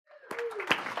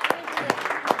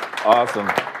Awesome.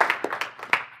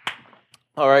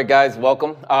 All right, guys,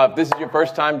 welcome. If this is your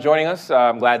first time joining us,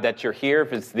 I'm glad that you're here.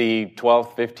 If it's the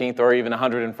 12th, 15th, or even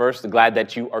 101st, glad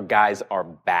that you guys are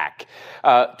back.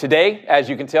 Today, as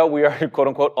you can tell, we are, quote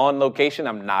unquote, on location.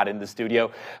 I'm not in the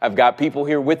studio. I've got people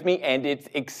here with me, and it's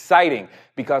exciting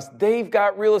because they've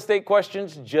got real estate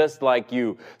questions just like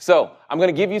you. So I'm going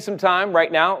to give you some time right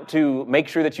now to make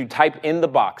sure that you type in the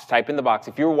box.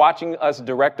 If you're watching us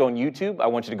direct on YouTube, I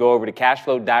want you to go over to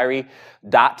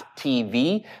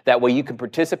cashflowdiary.tv. That way you can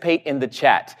participate in the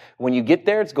chat. When you get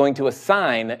there, it's going to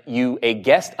assign you a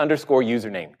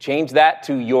guest_username. Change that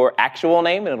to your actual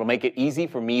name, and it'll make it easy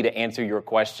for me to answer your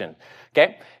question.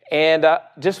 Okay? And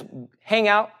just hang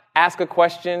out. Ask a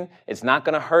question. It's not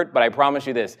going to hurt, but I promise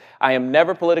you this. I am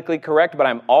never politically correct, but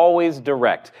I'm always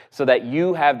direct so that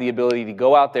you have the ability to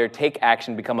go out there, take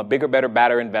action, become a bigger, better,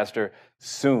 badder investor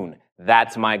soon.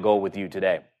 That's my goal with you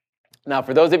today. Now,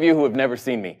 for those of you who have never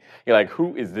seen me, you're like,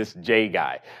 who is this Jay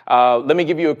guy? Let me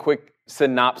give you a quick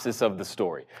synopsis of the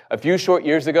story. A few short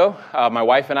years ago, my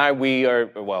wife and I, I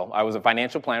was a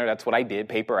financial planner. That's what I did,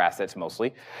 paper assets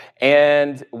mostly.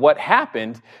 And what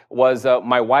happened was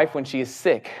my wife, when she is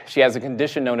sick, she has a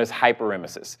condition known as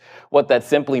hyperemesis. What that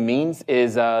simply means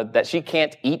is that she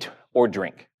can't eat or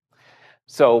drink.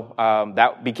 So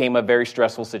that became a very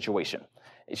stressful situation.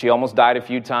 She almost died a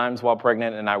few times while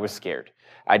pregnant, and I was scared.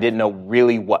 I didn't know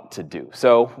really what to do.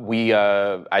 So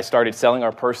I started selling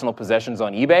our personal possessions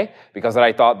on eBay because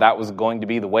I thought that was going to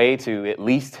be the way to at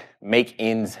least make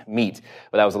ends meet.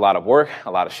 But that was a lot of work,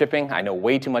 a lot of shipping. I know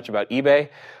way too much about eBay,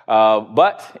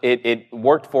 but it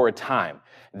worked for a time.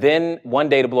 Then one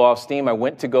day, to blow off steam, I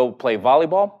went to go play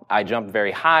volleyball. I jumped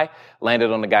very high, landed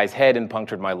on the guy's head, and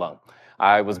punctured my lung.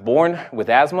 I was born with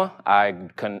asthma. I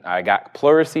got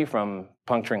pleurisy from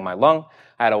puncturing my lung.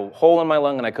 I had a hole in my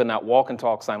lung, and I could not walk and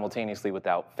talk simultaneously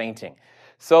without fainting.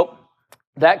 So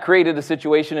that created a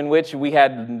situation in which we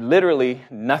had literally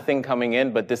nothing coming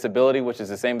in but disability, which is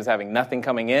the same as having nothing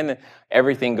coming in,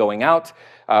 everything going out.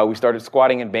 We started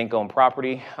squatting in bank-owned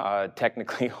property,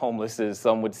 technically homeless, as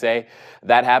some would say.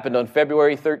 That happened on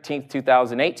February 13th,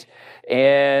 2008.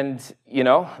 And,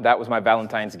 that was my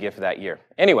Valentine's gift that year.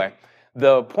 Anyway,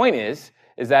 the point is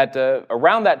that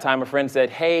around that time, a friend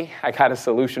said, hey, I got a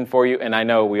solution for you. And I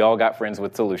know we all got friends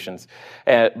with solutions.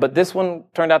 But this one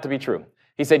turned out to be true.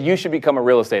 He said, you should become a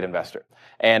real estate investor.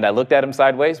 And I looked at him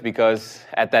sideways because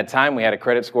at that time we had a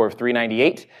credit score of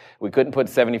 398. We couldn't put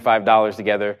 $75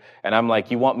 together. And I'm like,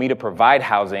 you want me to provide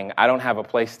housing? I don't have a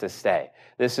place to stay.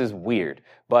 This is weird.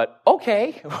 But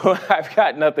okay, I've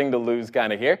got nothing to lose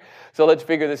kind of here. So let's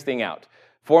figure this thing out.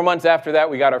 4 months after that,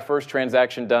 we got our first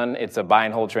transaction done. It's a buy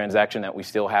and hold transaction that we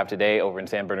still have today over in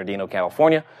San Bernardino,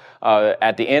 California.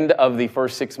 At the end of the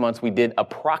first 6 months, we did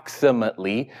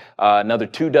approximately another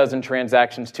 24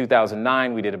 transactions.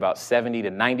 2009, we did about 70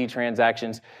 to 90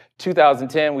 transactions.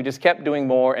 2010, we just kept doing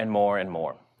more and more and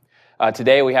more.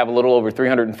 Today, we have a little over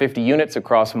 350 units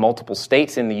across multiple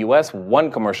states in the U.S.,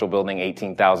 one commercial building,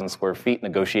 18,000 square feet,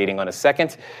 negotiating on a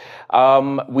second.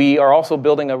 We are also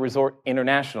building a resort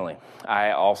internationally.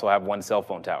 I also have one cell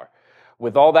phone tower.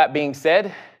 With all that being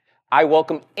said, I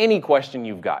welcome any question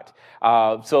you've got.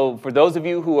 So for those of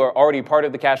you who are already part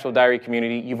of the Cashflow Diary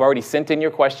community, you've already sent in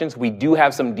your questions. We do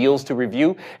have some deals to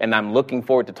review, and I'm looking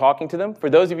forward to talking to them. For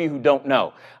those of you who don't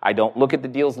know, I don't look at the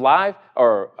deals live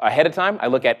or ahead of time. I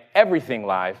look at everything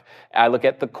live. I look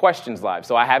at the questions live.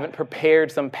 So I haven't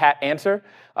prepared some pat answer.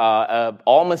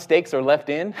 All mistakes are left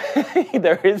in.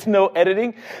 There is no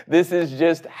editing. This is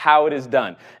just how it is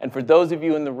done. And for those of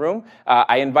you in the room,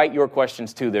 I invite your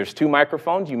questions too. There's 2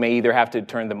 microphones. You may either have to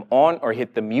turn them on or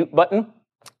hit the mute button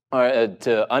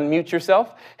to unmute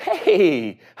yourself.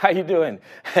 Hey, how you doing?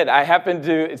 And I happen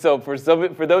to, so for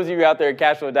those of you out there in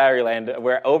Cashflow Diary land,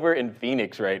 we're over in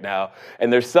Phoenix right now.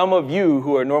 And there's some of you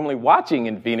who are normally watching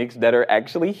in Phoenix that are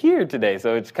actually here today.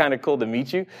 So it's kind of cool to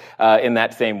meet you in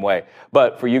that same way.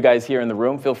 But for you guys here in the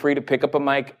room, feel free to pick up a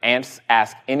mic and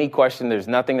ask any question. There's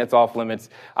nothing that's off limits.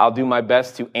 I'll do my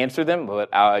best to answer them,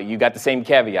 but you got the same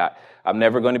caveat. I'm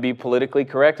never going to be politically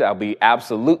correct. I'll be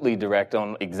absolutely direct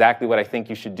on exactly what I think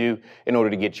you should do in order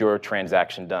to get your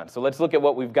transaction done. So let's look at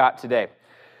what we've got today.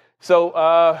 So,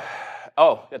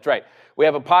 that's right. We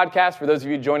have a podcast for those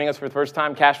of you joining us for the first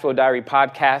time,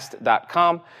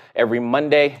 cashflowdiarypodcast.com. Every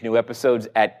Monday, new episodes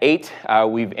at 8.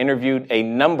 We've interviewed a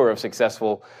number of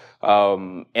successful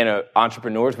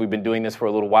entrepreneurs. We've been doing this for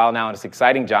a little while now, and it's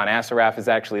exciting. John Assaraf is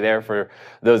actually there for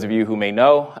those of you who may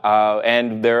know.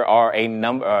 And there are a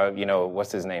number,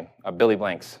 what's his name? Billy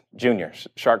Blanks Jr.,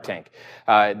 Shark Tank.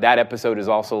 That episode is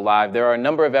also live. There are a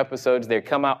number of episodes. They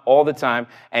come out all the time.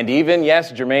 And even,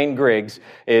 yes, Jermaine Griggs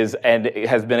has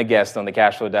been a guest on the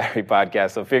Cashflow Diary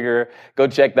podcast. So go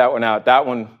check that one out. That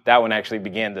one actually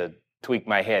began to tweak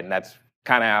my head, and that's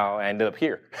kind of how I ended up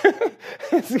here.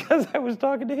 It's because I was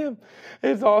talking to him.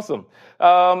 It's awesome.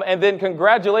 And then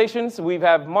congratulations. We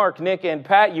have Mark, Nick, and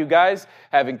Pat. You guys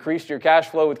have increased your cash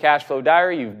flow with Cashflow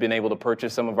Diary. You've been able to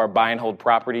purchase some of our buy and hold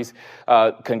properties.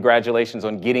 Congratulations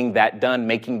on getting that done,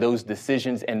 making those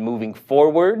decisions, and moving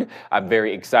forward. I'm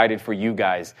very excited for you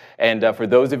guys. And for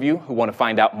those of you who want to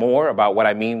find out more about what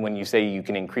I mean when you say you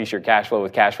can increase your cash flow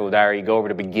with Cashflow Diary, go over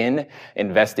to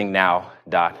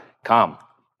begininvestingnow.com.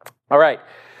 All right,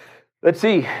 let's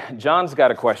see. John's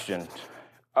got a question.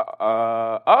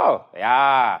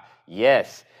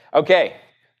 Yes. Okay,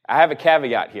 I have a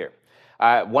caveat here.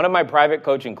 One of my private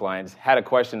coaching clients had a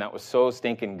question that was so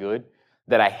stinking good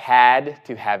that I had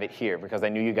to have it here because I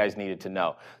knew you guys needed to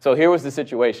know. So here was the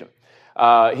situation.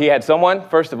 He had someone,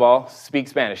 first of all, speak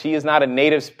Spanish. He is not a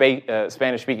native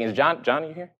Spanish speaking. Is John, are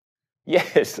you here?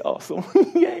 Yes, awesome.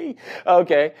 Yay.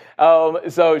 Okay.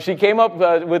 So she came up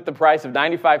with the price of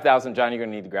 $95,000. John, you're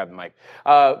going to need to grab the mic.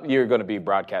 You're going to be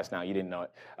broadcast now. You didn't know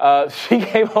it. She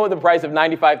came up with the price of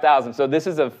 $95,000. So this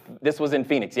was in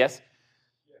Phoenix, yes?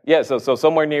 Yeah, so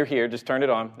somewhere near here. Just turn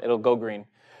it on. It'll go green.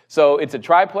 So it's a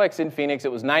triplex in Phoenix.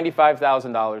 It was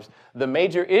 $95,000. The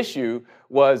major issue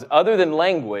was, other than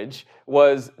language,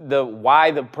 was why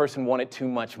the person wanted too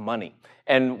much money.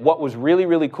 And what was really,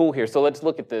 really cool here, so let's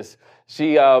look at this.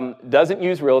 She doesn't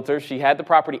use realtors. She had the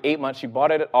property 8 months. She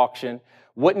bought it at auction.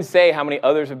 Wouldn't say how many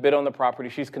others have bid on the property.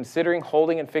 She's considering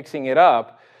holding and fixing it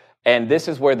up. And this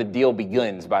is where the deal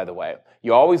begins, by the way.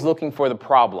 You're always looking for the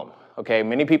problem. Okay,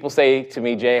 many people say to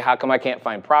me, Jay, how come I can't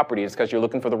find property? It's because you're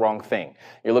looking for the wrong thing.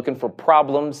 You're looking for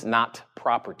problems, not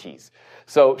properties.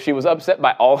 So she was upset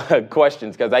by all the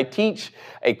questions because I teach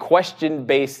a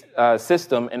question-based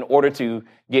system in order to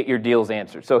get your deals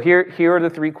answered. So here are the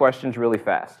 3 questions really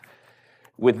fast.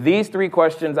 With these 3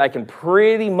 questions, I can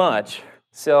pretty much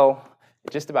sell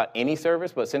just about any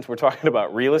service, but since we're talking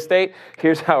about real estate,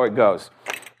 here's how it goes.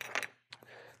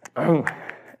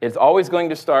 It's always going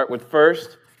to start with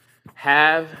first,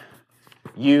 have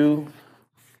you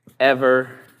ever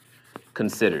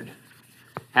considered?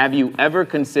 Have you ever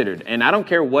considered? And I don't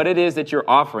care what it is that you're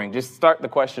offering, just start the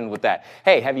question with that.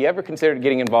 Hey, have you ever considered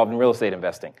getting involved in real estate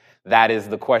investing? That is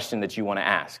the question that you want to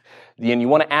ask. And you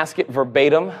want to ask it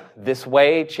verbatim. This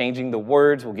way, changing the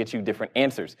words will get you different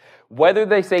answers. Whether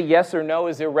they say yes or no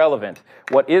is irrelevant.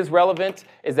 What is relevant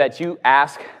is that you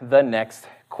ask the next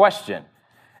question.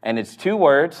 And it's 2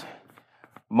 words.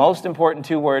 Most important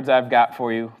 2 words I've got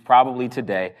for you probably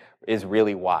today is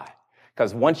really why.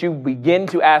 Because once you begin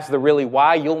to ask the really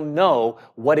why, you'll know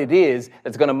what it is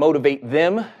that's going to motivate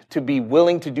them to be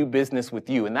willing to do business with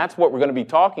you. And that's what we're going to be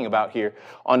talking about here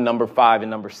on number 5 and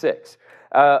number 6.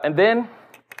 And then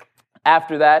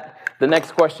after that, the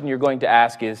next question you're going to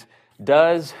ask is,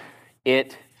 does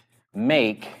it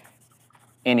make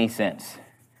any sense?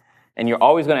 And you're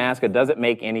always going to ask a does it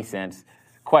make any sense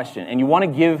question. And you want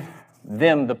to give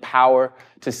them the power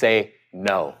to say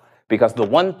no. Because the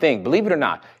one thing, believe it or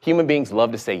not, human beings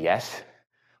love to say yes,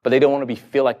 but they don't want to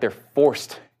feel like they're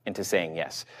forced into saying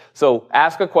yes. So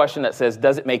ask a question that says,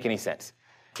 does it make any sense?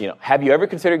 Have you ever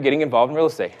considered getting involved in real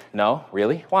estate? No,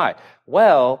 really? Why?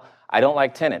 Well, I don't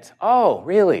like tenants. Oh,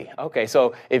 really? Okay,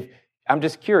 so I'm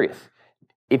just curious.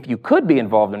 If you could be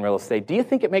involved in real estate, do you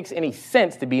think it makes any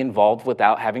sense to be involved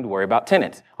without having to worry about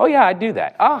tenants? Oh, yeah, I do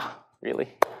that. Really?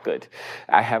 Good.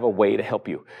 I have a way to help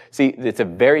you. See, it's a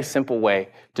very simple way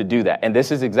to do that. And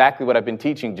this is exactly what I've been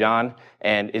teaching John.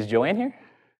 And is Joanne here?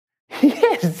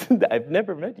 Yes. I've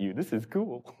never met you. This is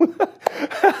cool.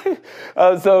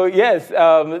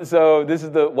 So this is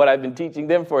what I've been teaching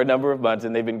them for a number of months,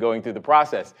 and they've been going through the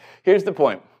process. Here's the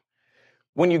point.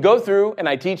 When you go through and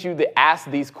I teach you to ask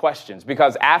these questions,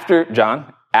 because after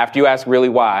you ask really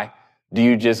why, do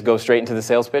you just go straight into the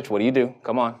sales pitch? What do you do?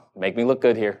 Come on, make me look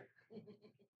good here.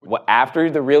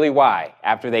 After the really why,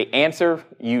 after they answer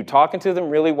you talking to them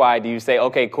really why, do you say,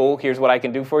 okay, cool, here's what I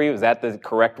can do for you? Is that the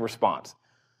correct response?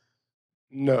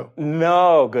 No.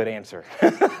 No, good answer.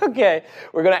 Okay,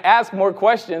 we're going to ask more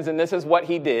questions, and this is what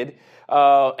he did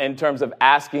in terms of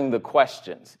asking the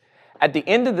questions. At the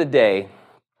end of the day,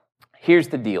 here's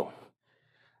the deal.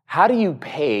 How do you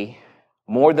pay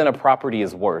more than a property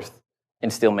is worth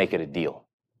and still make it a deal?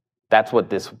 That's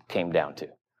what this came down to.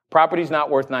 Property's not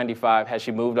worth 95. Has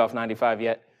she moved off 95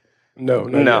 yet? No.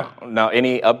 No.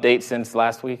 Any updates since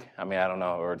last week? I mean, I don't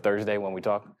know, or Thursday when we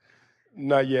talked?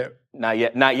 Not yet. Not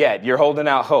yet. You're holding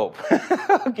out hope.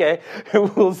 Okay,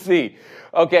 we'll see.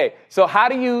 Okay, so how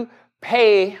do you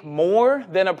pay more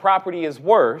than a property is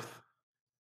worth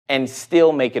and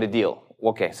still make it a deal?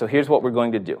 Okay, so here's what we're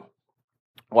going to do.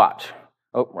 Watch.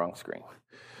 Oh, wrong screen.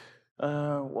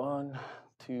 1,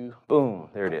 2, boom,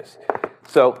 there it is.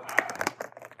 So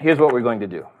here's what we're going to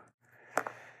do.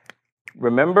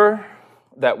 Remember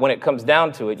that when it comes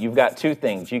down to it, you've got two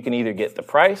things. You can either get the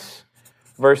price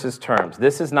versus terms.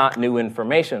 This is not new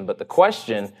information, but the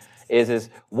question is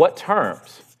what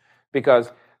terms?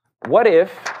 Because what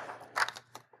if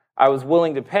I was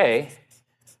willing to pay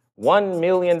 $1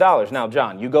 million? Now,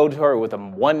 John, you go to her with a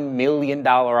 $1 million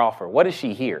offer. What does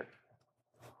she hear?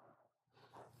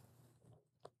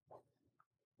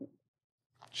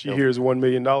 She hears $1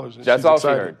 million. And That's she's all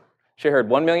excited. she heard. She heard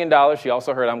 $1 million. She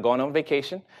also heard I'm going on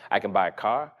vacation. I can buy a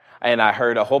car. And I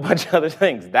heard a whole bunch of other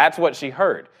things. That's what she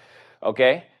heard.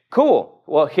 Okay, cool.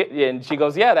 Well, and she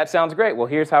goes, yeah, that sounds great. Well,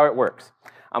 here's how it works.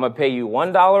 I'm going to pay you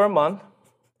 $1 a month.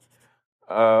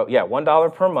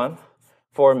 $1 per month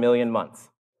for 1 million months.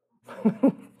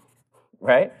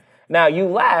 Right? Now, you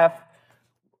laugh,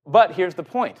 but here's the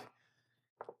point.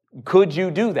 Could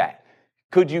you do that?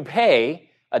 Could you pay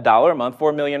 $1 a month for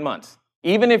 1 million months?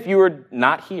 Even if you were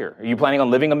not here. Are you planning on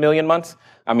living 1 million months?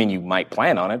 I mean, you might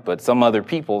plan on it, but some other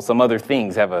people, some other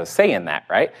things have a say in that,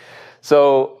 right?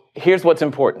 So here's what's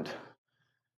important.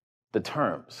 The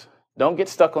terms. Don't get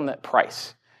stuck on that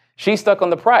price. She's stuck on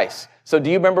the price. So do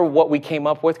you remember what we came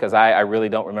up with? Because I really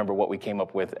don't remember what we came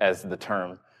up with as the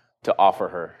term to offer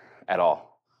her at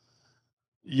all.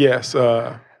 Yes.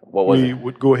 What was we it?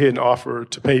 would go ahead and offer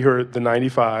to pay her the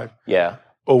 95 Yeah.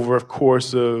 over a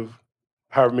course of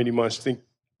however many months. I think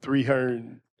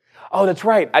 300. Oh, that's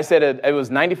right. I said it was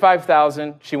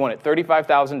 $95,000. She wanted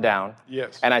 $35,000 down.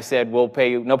 Yes. And I said, we'll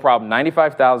pay you, no problem,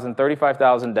 $95,000,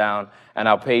 $35,000 down, and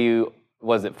I'll pay you,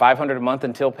 was it $500 a month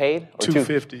until paid? Or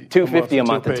 $250. $250 a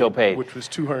month until paid. Which was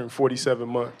 247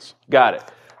 months. Got it.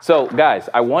 So, guys,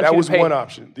 I want That you was to pay. one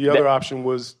option. The other option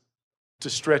was to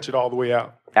stretch it all the way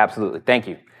out. Absolutely. Thank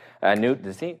you. Newt,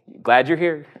 glad you're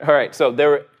here. All right. So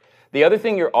the other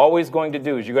thing you're always going to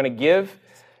do is you're going to give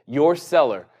your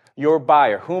seller, your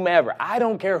buyer, whomever, I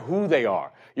don't care who they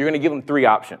are, you're going to give them 3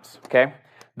 options, okay?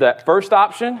 The first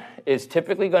option is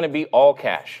typically going to be all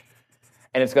cash.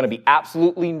 And it's going to be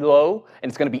absolutely low, and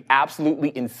it's going to be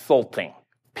absolutely insulting,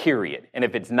 period. And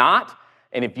if it's not,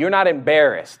 and if you're not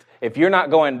embarrassed, if you're not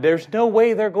going, there's no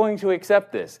way they're going to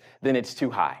accept this, then it's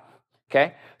too high,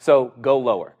 okay? So go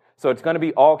lower. So it's going to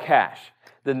be all cash.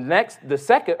 The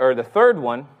third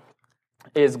one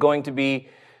is going to be,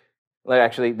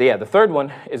 the third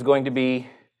one is going to be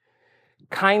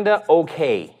kinda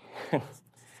okay.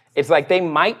 It's like they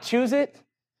might choose it,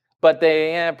 but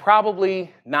they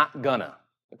probably not gonna,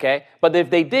 okay? But if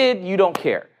they did, you don't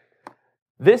care.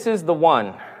 This is the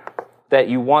one that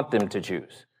you want them to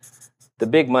choose, the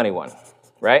big money one,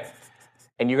 right?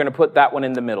 And you're gonna put that one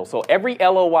in the middle. So every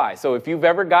LOI, so if you've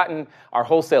ever gotten our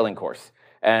wholesaling course,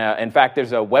 in fact,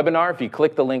 there's a webinar, if you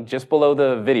click the link just below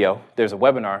the video, there's a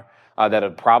webinar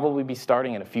that'll probably be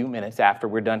starting in a few minutes after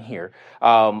we're done here.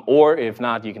 Or if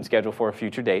not, you can schedule for a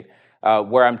future date,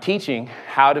 where I'm teaching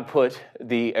how to put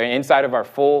inside of our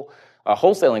full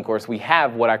wholesaling course, we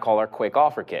have what I call our quick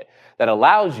offer kit that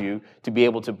allows you to be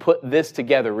able to put this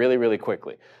together really, really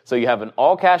quickly. So you have an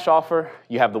all cash offer,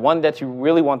 you have the one that you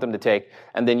really want them to take,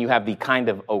 and then you have the kind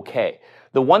of okay.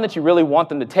 The one that you really want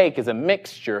them to take is a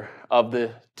mixture of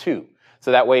the two.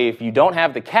 So that way, if you don't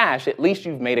have the cash, at least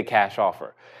you've made a cash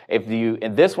offer.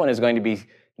 And this one is going to be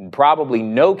probably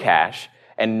no cash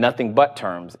and nothing but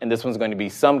terms, and this one's going to be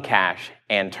some cash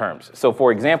and terms. So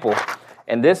for example,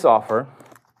 in this offer,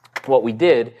 what we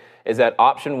did is that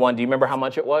option 1, do you remember how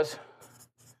much it was?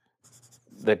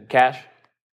 The cash?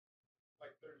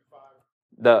 Like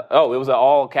 35. It was an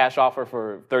all cash offer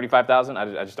for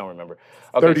 $35,000? I just don't remember.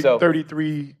 Okay,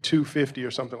 33,250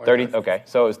 or something like 30, that. Okay,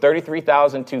 so it was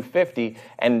 $33,250,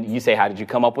 and you say, how did you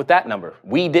come up with that number?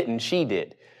 We didn't, she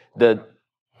did. The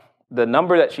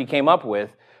number that she came up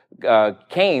with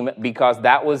came because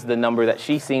that was the number that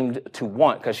she seemed to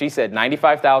want, because she said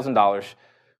 $95,000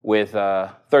 with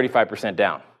 35%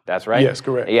 down. That's right? Yes,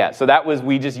 correct. Yeah, so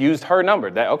we just used her number.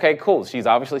 Okay, cool. She's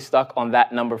obviously stuck on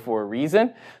that number for a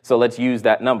reason, so let's use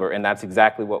that number, and that's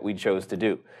exactly what we chose to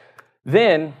do.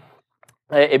 Then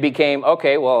it became,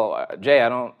 okay, well, Jay, I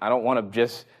don't want to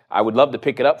just, I would love to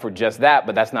pick it up for just that,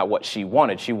 but that's not what she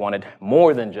wanted. She wanted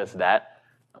more than just that.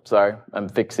 I'm sorry, I'm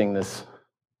fixing this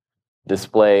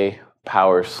display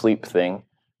power sleep thing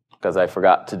because I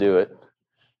forgot to do it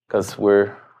because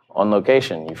we're on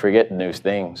location. You forget new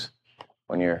things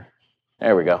when you're,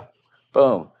 there we go.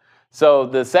 Boom. So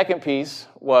the second piece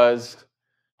was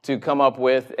to come up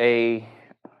with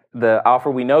the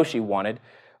offer we know she wanted,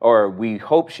 or we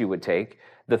hope she would take.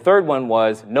 The third one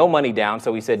was no money down,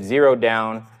 so we said 0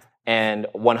 down and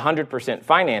 100%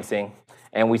 financing,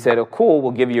 and we said, oh, cool,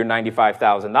 we'll give you your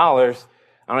 $95,000.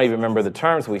 I don't even remember the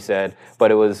terms we said,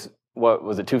 but it was, what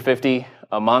was it, $250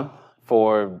 a month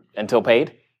until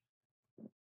paid?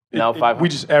 No, 500. We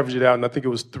just averaged it out, and I think it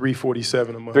was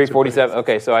 $347 a month. $347.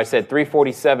 Okay, so I said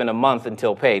 $347 a month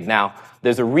until paid. Now,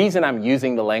 there's a reason I'm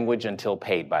using the language until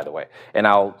paid, by the way, and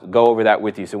I'll go over that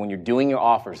with you. So when you're doing your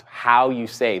offers, how you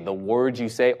say, the words you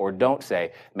say or don't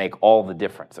say make all the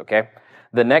difference, okay?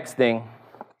 The next thing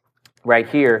right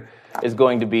here is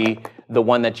going to be the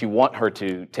one that you want her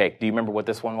to take. Do you remember what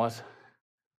this one was?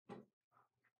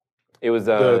 It was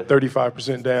the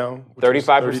 35% down.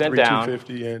 35% down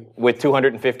and with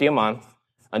 $250 a month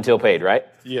until paid, right?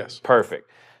 Yes. Perfect.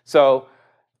 So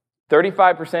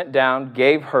 35% down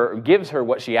gives her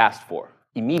what she asked for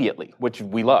immediately, which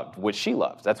we loved, which she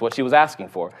loves. That's what she was asking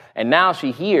for. And now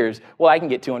she hears, well, I can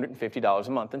get $250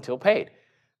 a month until paid.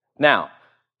 Now,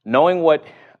 knowing what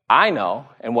I know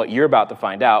and what you're about to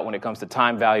find out when it comes to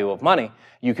time value of money,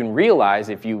 you can realize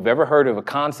if you've ever heard of a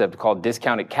concept called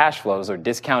discounted cash flows or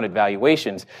discounted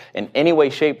valuations in any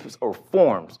way, shapes, or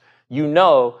forms, you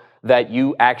know that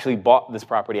you actually bought this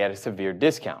property at a severe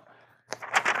discount.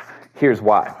 Here's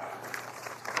why.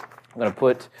 I'm going to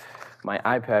put my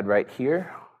iPad right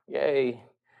here. Yay,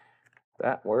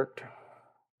 that worked.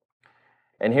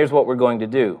 And here's what we're going to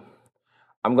do.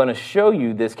 I'm going to show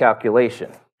you this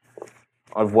calculation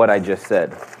of what I just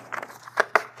said.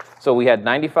 So we had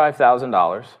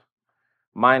 $95,000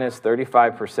 minus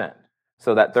 35%.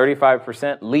 So that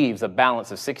 35% leaves a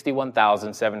balance of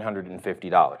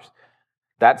 $61,750.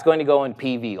 That's going to go in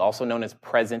PV, also known as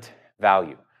present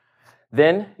value.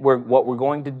 Then what we're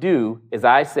going to do is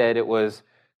I said it was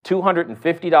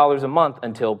 $250 a month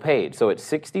until paid. So it's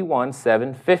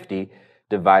 $61,750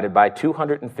 divided by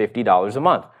 $250 a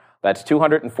month. That's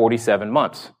 247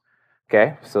 months.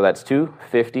 Okay, so that's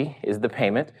 $250 is the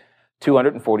payment,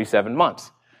 247 months.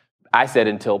 I said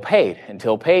until paid.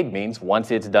 Until paid means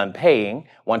once it's done paying,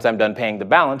 once I'm done paying the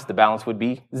balance would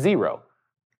be 0.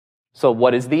 So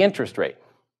what is the interest rate?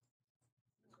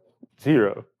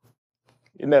 0.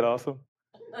 Isn't that awesome?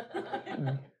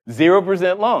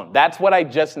 0% loan. That's what I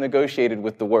just negotiated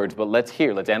with the words, but let's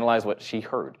analyze what she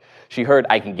heard. She heard,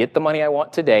 I can get the money I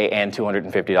want today and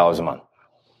 $250 a month.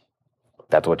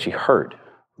 That's what she heard,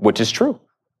 which is true.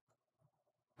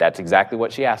 That's exactly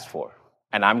what she asked for.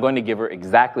 And I'm going to give her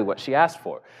exactly what she asked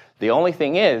for. The only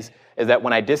thing is that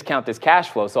when I discount this cash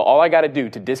flow, so all I got to do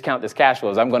to discount this cash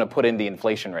flow is I'm going to put in the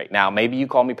inflation rate. Now, maybe you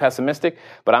call me pessimistic,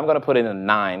 but I'm going to put in a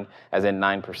 9, as in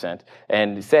 9%,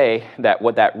 and say that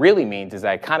what that really means is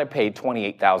I kind of paid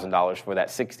 $28,000 for that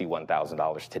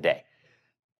 $61,000 today.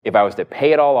 If I was to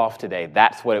pay it all off today,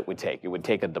 that's what it would take. It would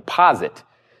take a deposit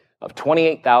of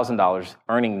 $28,000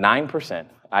 earning 9%,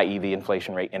 i.e. the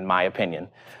inflation rate, in my opinion,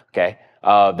 okay?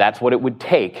 That's what it would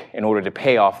take in order to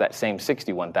pay off that same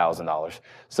 $61,000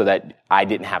 so that I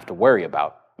didn't have to worry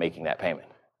about making that payment,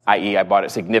 i.e. I bought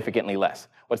it significantly less.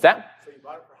 What's that? So you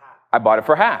bought it for half. I bought it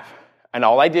for half. And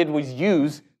all I did was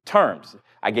use terms.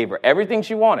 I gave her everything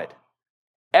she wanted,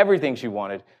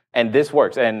 and this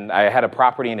works. And I had a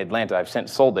property in Atlanta. I've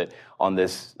since sold it on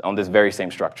this very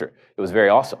same structure. It was very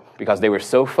awesome because they were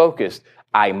so focused,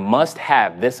 I must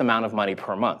have this amount of money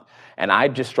per month. And I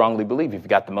just strongly believe if you've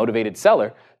got the motivated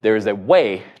seller, there is a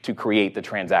way to create the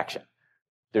transaction.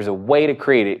 There's a way to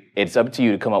create it. It's up to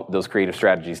you to come up with those creative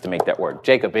strategies to make that work.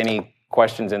 Jacob, any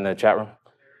questions in the chat room?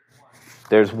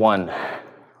 There's one.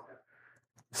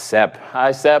 Sep.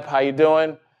 Hi, Sep. How you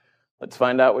doing? Let's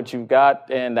find out what you've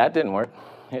got. And that didn't work.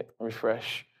 Hit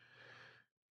refresh.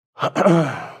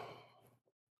 I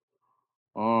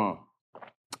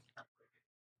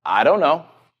don't know.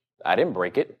 I didn't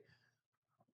break it.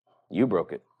 You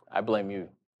broke it. I blame you.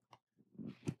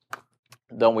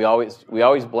 Don't we always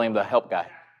blame the help guy?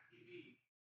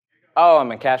 Oh, I'm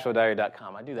at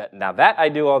cashflowdiary.com. I do that. Now that I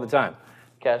do all the time.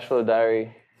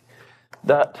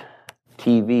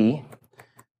 Cashflowdiary.tv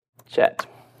chat.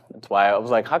 That's why I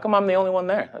was like, how come I'm the only one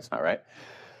there? That's not right.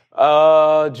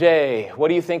 Jay, what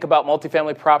do you think about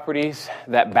multifamily properties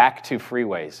that back to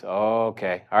freeways?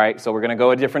 Okay. All right. So we're going to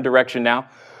go a different direction now.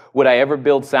 Would I ever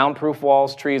build soundproof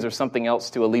walls, trees, or something else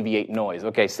to alleviate noise?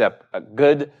 Okay, Sep, a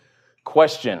good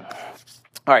question.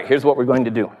 All right, here's what we're going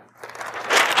to do.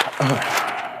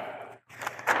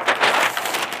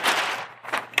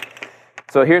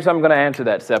 So here's how I'm going to answer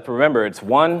that, Seth. Remember, it's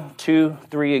 1, 2,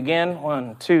 3 again.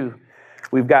 1, 2.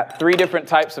 We've got 3 different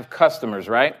types of customers,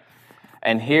 right?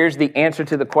 And here's the answer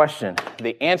to the question.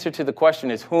 The answer to the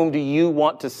question is, whom do you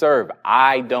want to serve?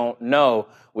 I don't know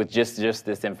with just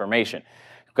this information.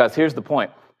 Because here's the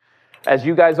point. As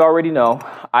you guys already know,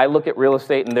 I look at real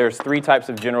estate and there's 3 types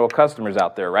of general customers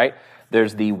out there, right?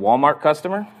 There's the Walmart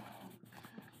customer,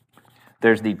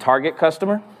 there's the Target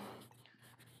customer,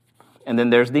 and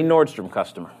then there's the Nordstrom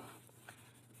customer,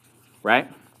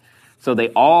 right? So they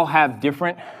all have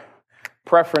different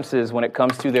preferences when it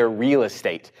comes to their real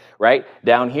estate, right?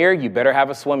 Down here, you better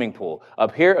have a swimming pool.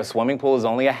 Up here, a swimming pool is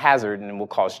only a hazard and will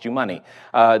cost you money.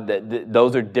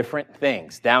 Those are different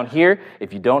things. Down here,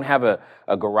 if you don't have a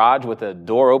garage with a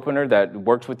door opener that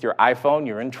works with your iPhone,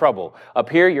 you're in trouble. Up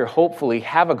here, you hopefully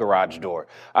have a garage door.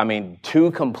 I mean, 2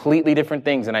 completely different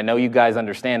things, and I know you guys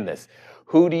understand this.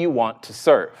 Who do you want to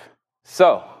serve?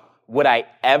 So, would I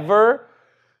ever,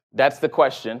 that's the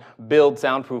question, build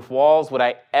soundproof walls? Would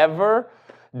I ever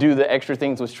do the extra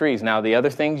things with trees? Now, the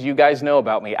other things you guys know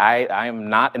about me, I am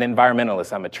not an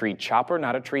environmentalist. I'm a tree chopper,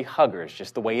 not a tree hugger. It's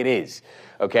just the way it is,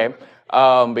 okay?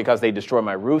 Because they destroy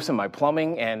my roofs and my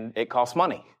plumbing, and it costs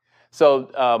money. So,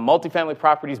 multifamily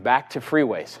properties back to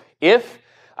freeways. If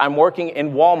I'm working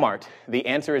in Walmart, the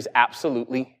answer is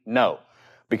absolutely no.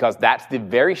 Because that's the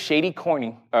very shady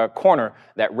corner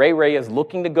that Ray is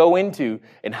looking to go into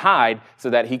and hide so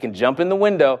that he can jump in the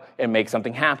window and make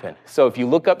something happen. So if you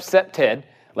look up CepTed,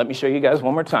 let me show you guys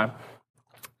one more time.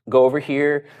 Go over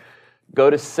here, go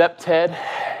to CepTed,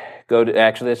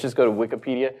 let's just go to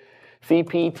Wikipedia,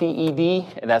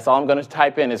 CPTED, and that's all I'm going to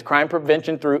type in is crime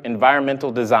prevention through environmental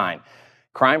design.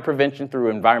 Crime prevention through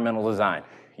environmental design.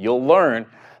 You'll learn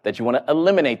that you want to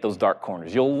eliminate those dark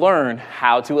corners. You'll learn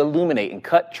how to illuminate and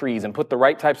cut trees and put the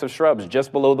right types of shrubs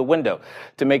just below the window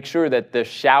to make sure that the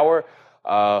shower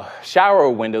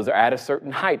windows are at a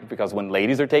certain height, because when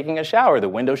ladies are taking a shower, the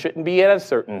window shouldn't be at a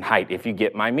certain height, if you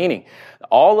get my meaning.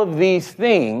 All of these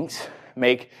things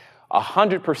make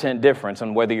 100% difference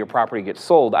on whether your property gets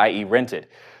sold, i.e. rented.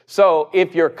 So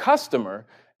if your customer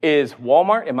is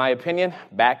Walmart, in my opinion,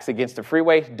 backs against the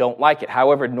freeway, don't like it.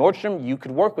 However, Nordstrom, you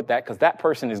could work with that because that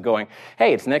person is going,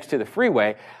 hey, it's next to the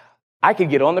freeway. I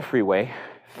could get on the freeway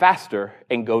faster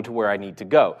and go to where I need to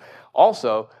go.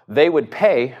 Also, they would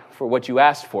pay for what you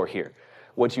asked for here.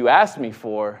 What you asked me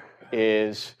for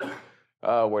is,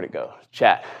 where'd it go?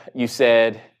 Chat. You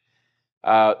said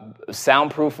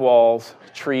soundproof walls,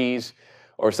 trees,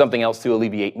 or something else to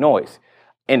alleviate noise.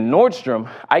 In Nordstrom,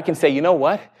 I can say, you know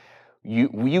what?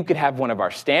 You could have one of our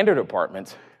standard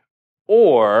apartments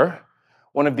or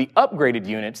one of the upgraded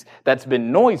units that's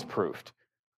been noise-proofed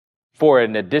for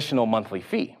an additional monthly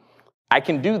fee. I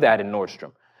can do that in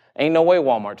Nordstrom. Ain't no way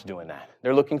Walmart's doing that.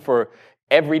 They're looking for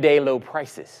everyday low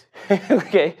prices,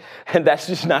 okay? And that's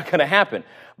just not going to happen.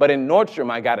 But in Nordstrom,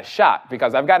 I got a shot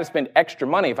because I've got to spend extra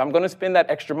money. If I'm going to spend that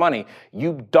extra money,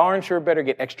 you darn sure better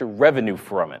get extra revenue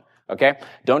from it. Okay?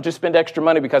 Don't just spend extra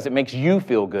money because it makes you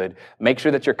feel good. Make sure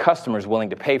that your customer is willing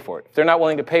to pay for it. If they're not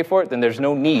willing to pay for it, then there's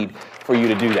no need for you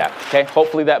to do that. Okay?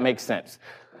 Hopefully that makes sense.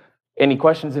 Any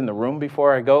questions in the room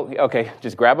before I go? Okay,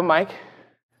 just grab a mic.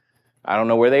 I don't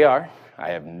know where they are.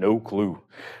 I have no clue.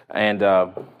 And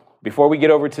before we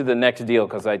get over to the next deal,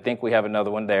 because I think we have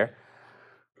another one there.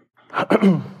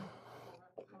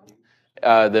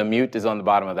 The mute is on the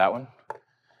bottom of that one.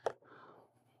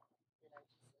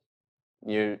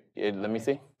 Let me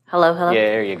see. Hello. Yeah,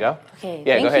 there you go. Okay,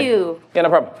 yeah, thank you. Yeah, no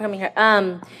problem. For coming here.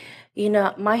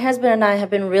 My husband and I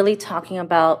have been really talking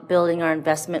about building our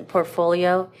investment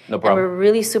portfolio. No problem. And we're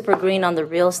really super green on the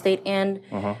real estate end.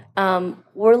 Mm-hmm.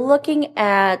 We're looking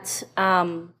at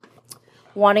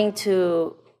wanting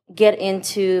to get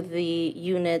into the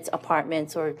units,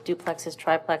 apartments, or duplexes,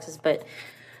 triplexes, but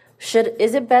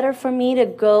is it better for me to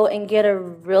go and get a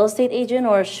real estate agent,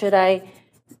 or should I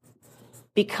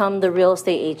become the real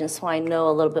estate agent so I know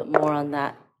a little bit more on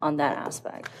that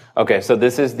aspect? Okay, so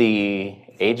this is the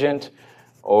agent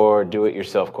or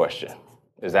do-it-yourself question.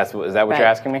 Is that what you're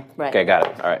asking me? Right. Okay, got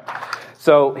it. All right.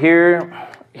 So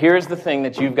here's the thing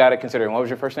that you've got to consider. What was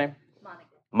your first name?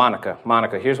 Monica,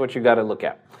 here's what you've got to look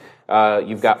at.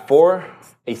 You've got 4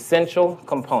 essential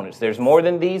components. There's more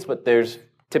than these, but there's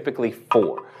typically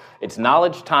 4. It's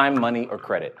knowledge, time, money, or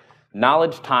credit.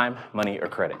 Knowledge, time, money, or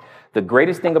credit. The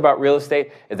greatest thing about real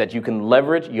estate is that you can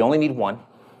leverage, you only need one,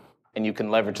 and you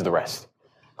can leverage the rest.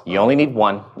 You only need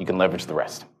one, you can leverage the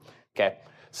rest. Okay?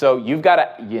 So you've got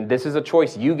to, this is a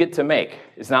choice you get to make.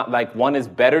 It's not like one is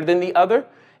better than the other.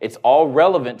 It's all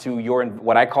relevant to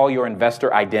what I call your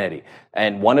investor identity.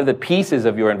 And one of the pieces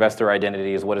of your investor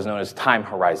identity is what is known as time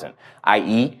horizon,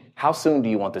 i.e., how soon do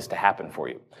you want this to happen for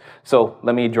you? So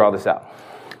let me draw this out.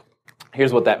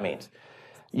 Here's what that means.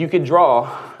 You could draw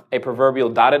a proverbial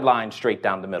dotted line straight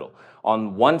down the middle.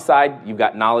 On one side, you've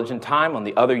got knowledge and time. On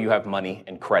the other, you have money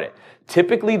and credit.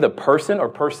 Typically, the person or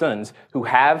persons who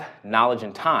have knowledge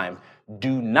and time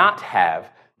do not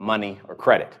have money or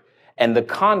credit. And the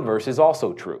converse is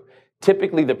also true.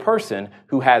 Typically, the person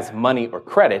who has money or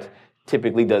credit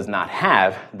typically does not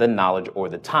have the knowledge or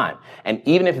the time. And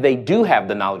even if they do have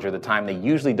the knowledge or the time, they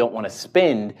usually don't want to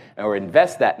spend or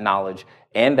invest that knowledge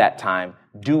and that time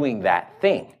doing that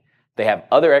thing. They have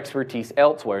other expertise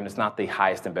elsewhere, and it's not the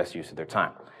highest and best use of their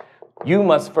time. You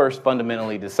must first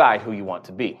fundamentally decide who you want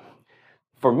to be.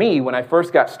 For me, when I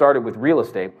first got started with real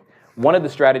estate, one of the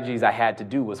strategies I had to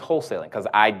do was wholesaling, because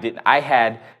I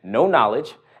had no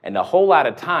knowledge and a whole lot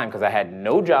of time because I had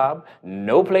no job,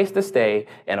 no place to stay,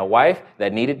 and a wife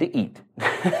that needed to eat.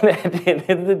 At the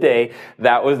end of the day,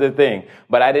 that was the thing.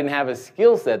 But I didn't have a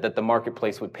skill set that the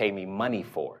marketplace would pay me money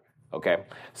for. Okay,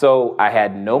 so I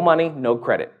had no money, no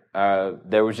credit.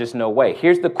 There was just no way.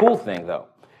 Here's the cool thing, though.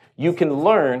 You can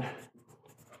learn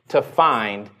to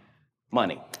find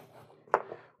money.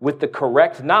 With the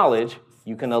correct knowledge,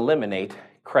 you can eliminate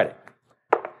credit.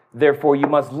 Therefore, you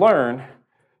must learn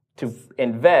to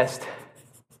invest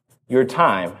your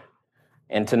time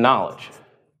into knowledge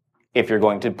if you're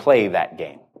going to play that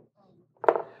game.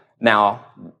 Now,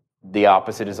 the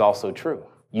opposite is also true.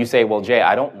 You say, well, Jay,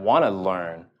 I don't want to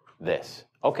learn this.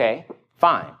 Okay,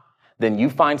 fine. Then you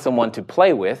find someone to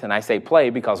play with, and I say play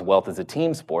because wealth is a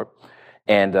team sport.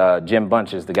 And Jim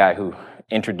Bunch is the guy who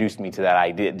introduced me to that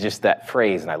idea, just that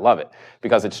phrase, and I love it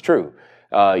because it's true.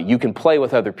 You can play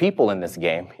with other people in this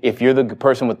game. If you're the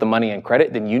person with the money and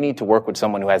credit, then you need to work with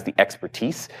someone who has the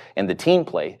expertise and the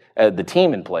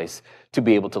team in place to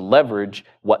be able to leverage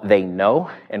what they know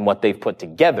and what they've put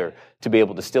together to be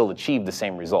able to still achieve the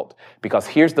same result. Because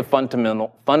here's the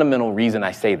fundamental reason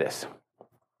I say this.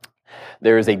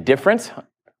 There is a difference,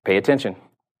 pay attention,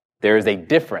 there is a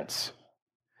difference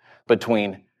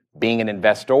between being an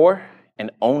investor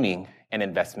and owning an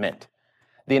investment.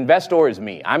 The investor is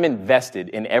me. I'm invested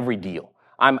in every deal.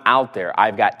 I'm out there.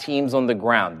 I've got teams on the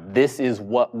ground. This is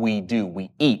what we do.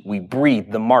 We eat, we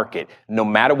breathe the market, no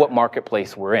matter what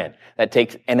marketplace we're in. That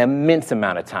takes an immense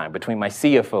amount of time between my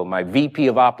CFO, my VP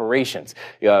of operations,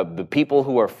 the people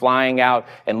who are flying out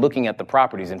and looking at the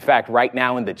properties. In fact, right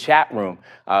now in the chat room,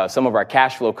 some of our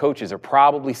cash flow coaches are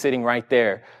probably sitting right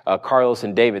there, Carlos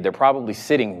and David. They're probably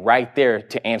sitting right there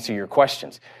to answer your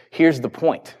questions. Here's the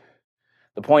point.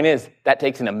 The point is that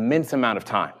takes an immense amount of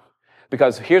time.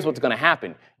 Because here's what's going to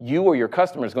happen. You or your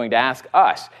customer is going to ask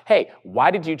us, hey, why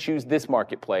did you choose this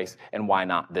marketplace and why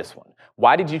not this one?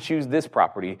 Why did you choose this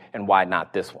property and why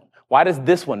not this one? Why does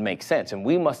this one make sense? And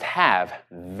we must have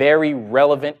very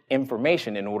relevant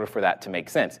information in order for that to make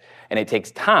sense. And it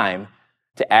takes time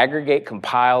to aggregate,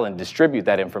 compile, and distribute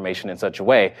that information in such a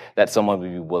way that someone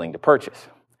would be willing to purchase.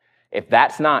 If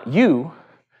that's not you,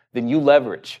 then you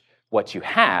leverage what you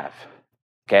have,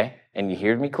 okay? And you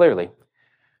hear me clearly.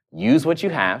 Use what you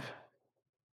have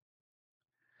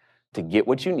to get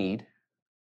what you need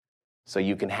so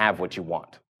you can have what you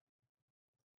want.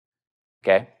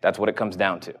 Okay? That's what it comes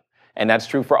down to. And that's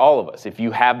true for all of us. If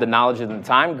you have the knowledge and the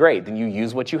time, great. Then you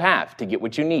use what you have to get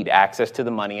what you need, access to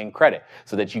the money and credit,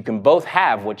 so that you can both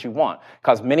have what you want.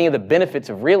 Because many of the benefits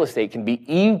of real estate can be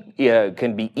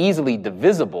easily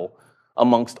divisible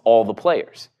amongst all the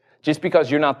players. Just because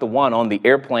you're not the one on the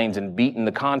airplanes and beating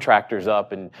the contractors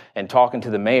up and talking to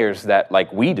the mayors that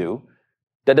like we do,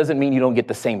 that doesn't mean you don't get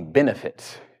the same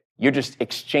benefits. You're just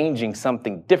exchanging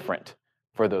something different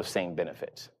for those same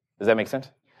benefits. Does that make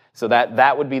sense? So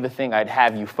that would be the thing I'd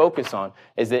have you focus on,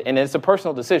 is that, and it's a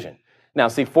personal decision. Now,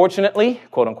 see, fortunately,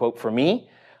 quote unquote, for me,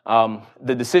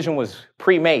 the decision was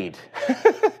pre-made.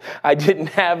 I didn't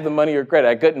have the money or credit.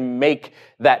 I couldn't make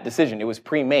that decision. It was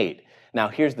pre-made. Now,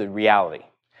 here's the reality.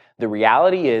 The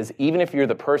reality is, even if you're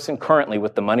the person currently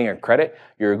with the money or credit,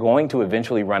 you're going to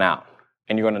eventually run out.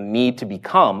 And you're going to need to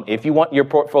become, if you want your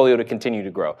portfolio to continue to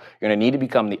grow, you're going to need to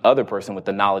become the other person with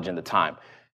the knowledge and the time.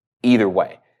 Either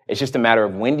way. It's just a matter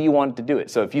of when do you want to do it.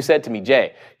 So if you said to me,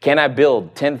 Jay, can I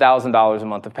build $10,000 a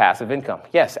month of passive income?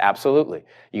 Yes, absolutely.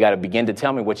 You got to begin to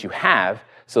tell me what you have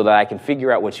so that I can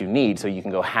figure out what you need so you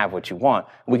can go have what you want.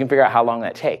 We can figure out how long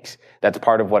that takes. That's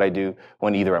part of what I do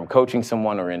when either I'm coaching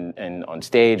someone or in on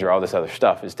stage or all this other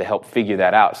stuff, is to help figure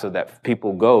that out so that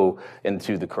people go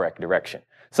into the correct direction.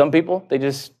 Some people, they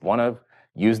just want to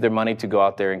use their money to go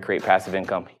out there and create passive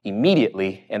income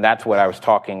immediately. And that's what I was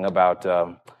talking about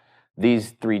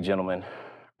these three gentlemen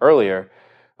earlier,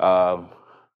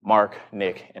 Mark,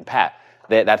 Nick, and Pat,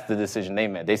 that's the decision they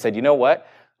made. They said, you know what?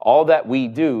 All that we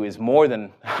do is more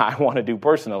than I want to do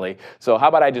personally, so how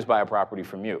about I just buy a property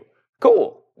from you?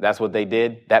 Cool. That's what they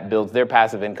did. That builds their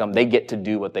passive income. They get to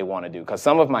do what they want to do. Because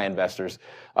some of my investors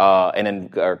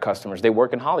our customers, they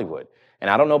work in Hollywood. And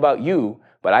I don't know about you,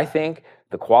 but I think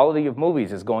the quality of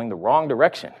movies is going the wrong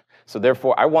direction. So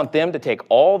therefore, I want them to take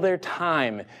all their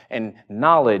time and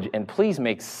knowledge and please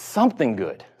make something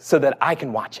good so that I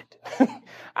can watch it.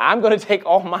 I'm going to take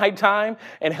all my time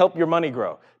and help your money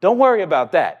grow. Don't worry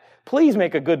about that. Please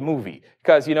make a good movie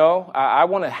because, I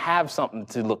want to have something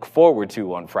to look forward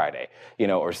to on Friday,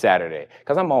 or Saturday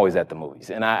because I'm always at the movies.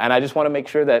 And I just want to make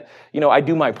sure that, I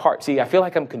do my part. See, I feel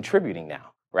like I'm contributing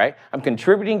now, right? I'm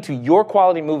contributing to your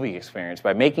quality movie experience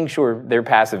by making sure their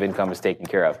passive income is taken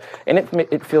care of. And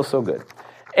it feels so good.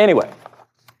 Anyway,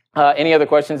 any other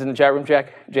questions in the chat room,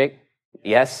 Jake?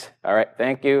 Yes? All right,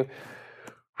 thank you.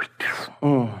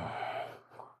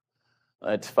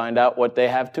 Let's find out what they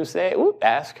have to say.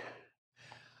 Ask.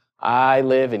 I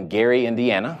live in Gary,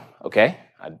 Indiana. Okay.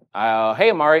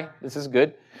 Hey, Amari, this is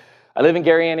good. I live in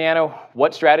Gary, Indiana.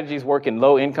 What strategies work in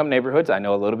low-income neighborhoods? I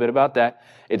know a little bit about that.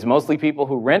 It's mostly people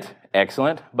who rent.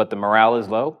 Excellent. But the morale is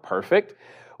low. Perfect.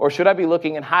 Or should I be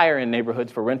looking in higher-end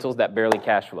neighborhoods for rentals that barely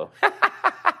cash flow?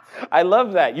 I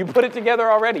love that. You put it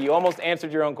together already. You almost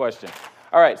answered your own question.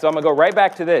 All right, so I'm going to go right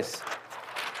back to this.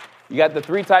 You got the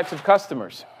three types of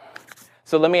customers.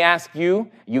 So let me ask you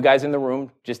guys in the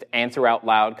room, just answer out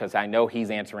loud because I know he's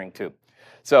answering too.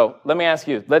 So let me ask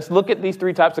you, let's look at these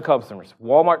three types of customers,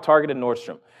 Walmart, Target, and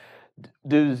Nordstrom.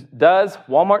 Does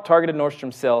Walmart, Target, and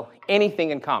Nordstrom sell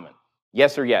anything in common?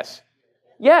 Yes or yes?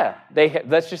 Yeah,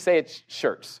 let's just say it's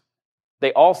shirts.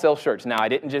 They all sell shirts. Now, I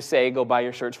didn't just say go buy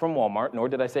your shirts from Walmart, nor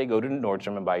did I say go to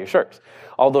Nordstrom and buy your shirts.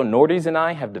 Although Nordies and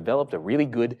I have developed a really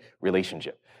good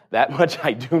relationship. That much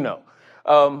I do know.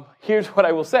 Here's what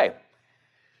I will say.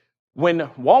 When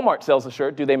Walmart sells a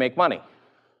shirt, do they make money?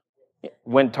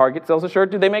 When Target sells a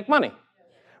shirt, do they make money?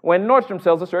 When Nordstrom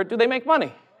sells a shirt, do they make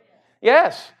money?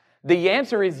 Yes. The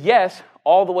answer is yes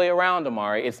all the way around,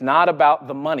 Amari. It's not about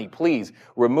the money. Please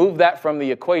remove that from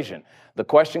the equation. The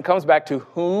question comes back to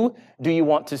who do you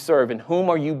want to serve and whom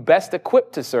are you best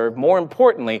equipped to serve? More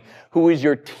importantly, who is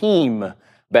your team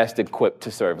best equipped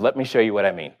to serve? Let me show you what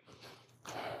I mean.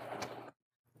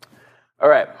 All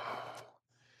right.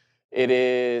 It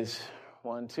is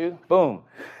 1, 2, boom.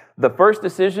 The first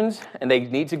decisions, and they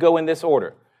need to go in this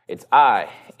order. It's I,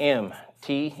 M,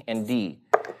 T, and D.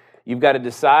 You've got to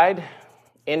decide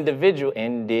individually.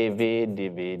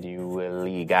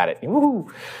 Got it.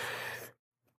 Woo-hoo.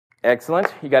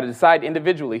 Excellent. You got to decide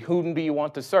individually whom do you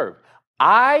want to serve.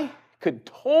 I could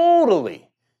totally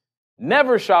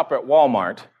never shop at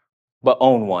Walmart, but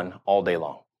own one all day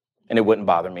long, and it wouldn't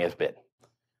bother me a bit.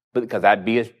 Because that'd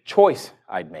be a choice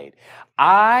I'd made.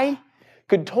 I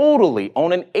could totally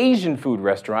own an Asian food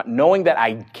restaurant knowing that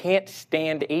I can't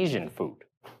stand Asian food.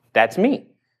 That's me.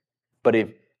 But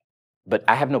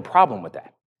I have no problem with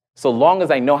that. So long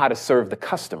as I know how to serve the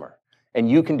customer.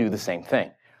 And you can do the same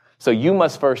thing. So you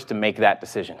must first to make that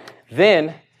decision.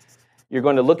 Then you're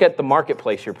going to look at the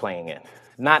marketplace you're playing in.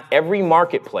 Not every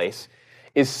marketplace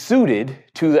is suited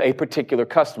to a particular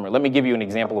customer. Let me give you an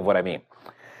example of what I mean.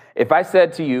 If I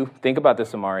said to you, think about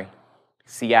this, Amari,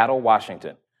 Seattle,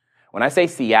 Washington. When I say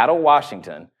Seattle,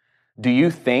 Washington, do you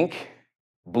think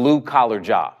blue-collar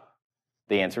job?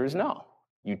 The answer is no.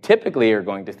 You typically are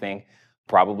going to think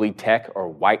probably tech or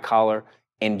white-collar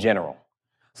in general.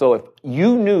 So if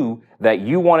you knew that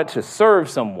you wanted to serve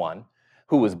someone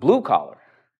who was blue-collar,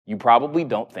 you probably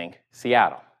don't think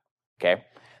Seattle, okay?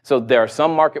 So there are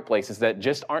some marketplaces that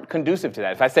just aren't conducive to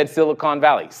that. If I said Silicon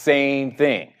Valley, same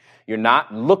thing. You're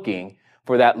not looking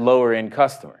for that lower-end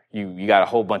customer. You got a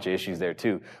whole bunch of issues there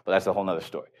too, but that's a whole nother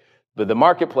story. But the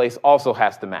marketplace also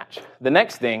has to match. The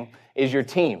next thing is your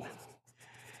team.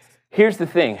 Here's the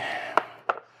thing.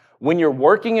 When you're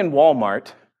working in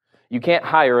Walmart, you can't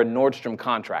hire a Nordstrom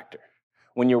contractor.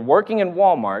 When you're working in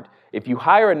Walmart, if you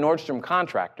hire a Nordstrom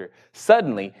contractor,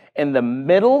 suddenly in the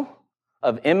middle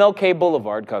of MLK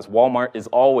Boulevard, because Walmart is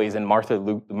always in Martin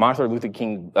Luther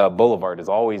King Boulevard is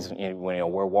always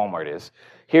where Walmart is.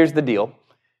 Here's the deal.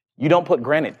 You don't put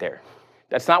granite there.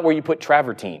 That's not where you put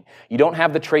travertine. You don't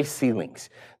have the trace ceilings.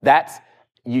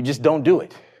 You just don't do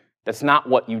it. That's not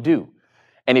what you do.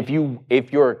 And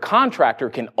if your contractor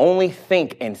can only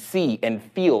think and see and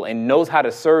feel and knows how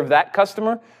to serve that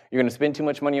customer, you're going to spend too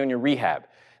much money on your rehab.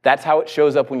 That's how it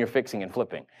shows up when you're fixing and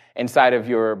flipping. Inside of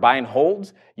your buy and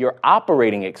holds, your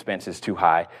operating expense is too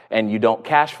high and you don't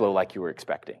cash flow like you were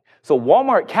expecting. So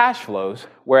Walmart cash flows,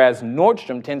 whereas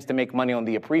Nordstrom tends to make money on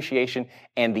the appreciation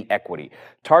and the equity.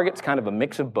 Target's kind of a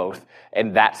mix of both,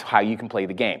 and that's how you can play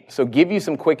the game. So give you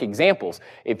some quick examples.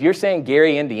 If you're saying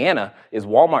Gary, Indiana is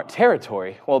Walmart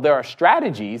territory, well, there are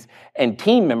strategies and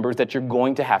team members that you're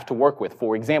going to have to work with.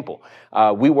 For example,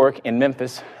 we work in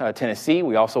Memphis, Tennessee.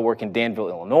 We also work in Danville,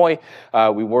 Illinois.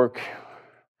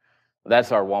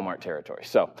 That's our Walmart territory.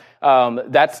 So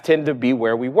that's tend to be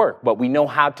where we work. But we know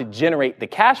how to generate the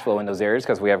cash flow in those areas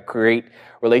because we have great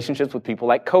relationships with people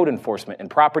like code enforcement and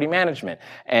property management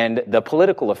and the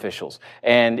political officials.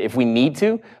 And if we need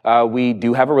to, we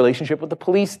do have a relationship with the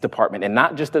police department, and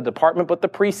not just the department, but the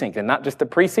precinct, and not just the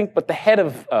precinct, but the head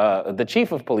of the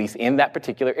chief of police in that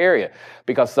particular area.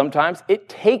 Because sometimes it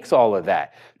takes all of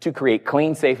that to create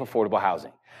clean, safe, affordable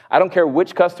housing. I don't care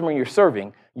which customer you're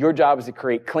serving, your job is to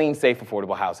create clean, safe,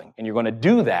 affordable housing. And you're going to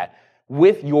do that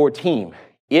with your team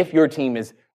if your team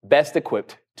is best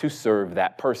equipped to serve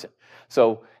that person.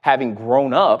 So having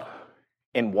grown up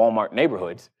in Walmart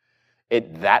neighborhoods,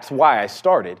 that's why I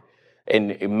started,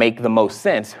 and it make the most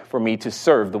sense for me to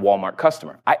serve the Walmart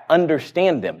customer. I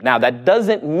understand them. Now, that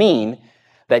doesn't mean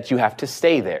that you have to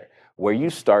stay there. Where you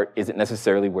start isn't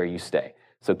necessarily where you stay.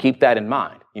 So keep that in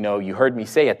mind. You know, you heard me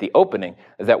say at the opening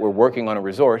that we're working on a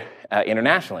resort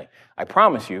internationally. I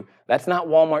promise you, that's not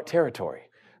Walmart territory,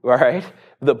 all right?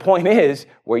 The point is,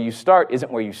 where you start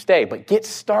isn't where you stay, but get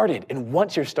started. And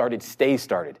once you're started, stay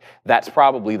started. That's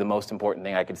probably the most important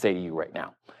thing I can say to you right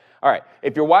now. All right,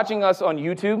 if you're watching us on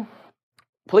YouTube,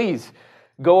 please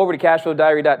go over to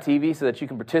cashflowdiary.tv so that you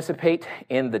can participate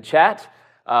in the chat.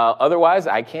 Otherwise,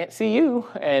 I can't see you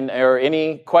or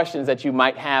any questions that you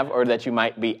might have or that you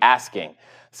might be asking.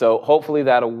 So hopefully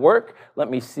that'll work. Let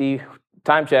me see.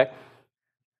 Time check.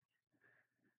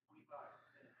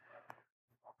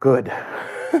 Good.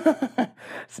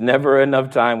 It's never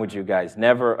enough time with you guys.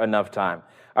 Never enough time.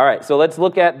 All right, so let's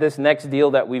look at this next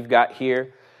deal that we've got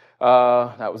here.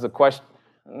 That was a question.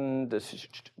 Did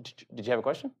you have a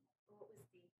question?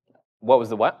 What was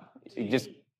the what? You just...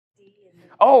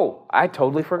 Oh, I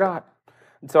totally forgot.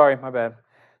 Sorry, my bad.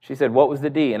 She said, what was the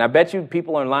D? And I bet you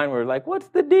people online were like, what's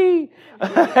the D?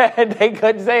 And they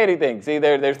couldn't say anything. See,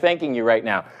 they're thanking you right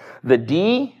now. The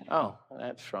D, oh,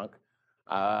 that shrunk.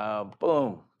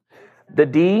 Boom. The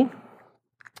D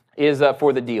is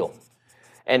for the deal.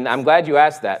 And I'm glad you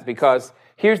asked that, because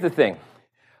here's the thing.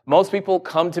 Most people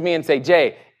come to me and say,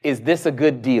 Jay, is this a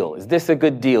good deal? Is this a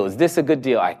good deal? Is this a good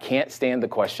deal? I can't stand the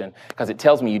question because it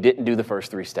tells me you didn't do the first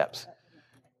 3 steps.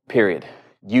 Period.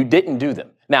 You didn't do them.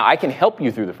 Now, I can help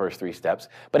you through the first 3 steps,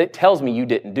 but it tells me you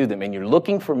didn't do them, and you're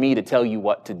looking for me to tell you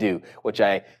what to do, which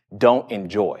I don't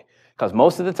enjoy. Because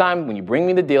most of the time, when you bring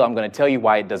me the deal, I'm going to tell you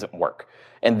why it doesn't work.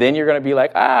 And then you're going to be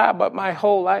like, but my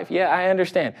whole life, yeah, I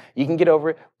understand. You can get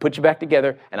over it, put you back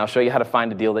together, and I'll show you how to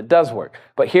find a deal that does work.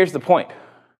 But here's the point.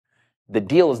 The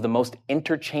deal is the most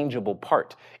interchangeable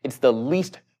part. It's the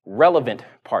least relevant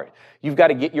part. You got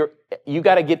to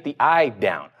get the I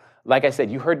down. Like I said,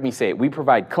 you heard me say it. We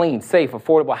provide clean, safe,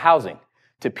 affordable housing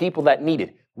to people that need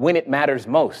it when it matters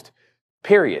most.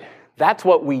 Period. That's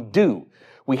what we do.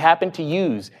 We happen to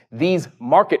use these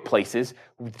marketplaces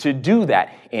to do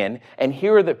that in, and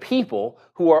here are the people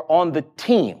who are on the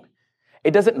team. It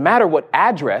doesn't matter what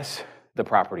address the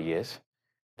property is.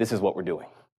 This is what we're doing.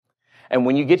 And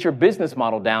when you get your business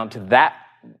model down to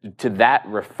that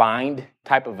refined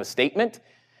type of a statement,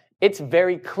 it's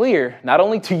very clear, not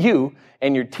only to you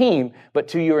and your team, but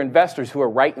to your investors who are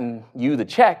writing you the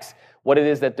checks, what it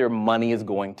is that their money is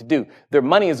going to do. Their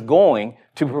money is going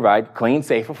to provide clean,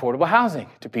 safe, affordable housing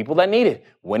to people that need it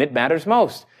when it matters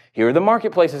most. Here are the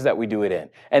marketplaces that we do it in.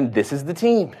 And this is the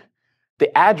team.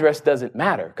 The address doesn't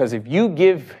matter, because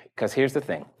here's the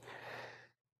thing.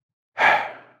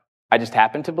 I just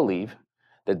happen to believe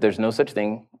that there's no such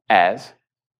thing as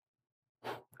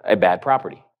a bad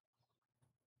property.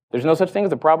 There's no such thing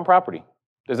as a problem property.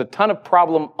 There's a ton of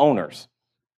problem owners,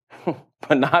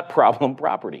 but not problem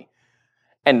property.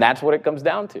 And that's what it comes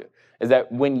down to, is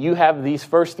that when you have these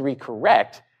first 3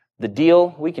 correct, the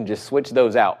deal, we can just switch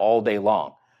those out all day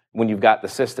long when you've got the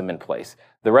system in place.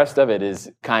 The rest of it is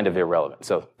kind of irrelevant.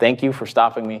 So thank you for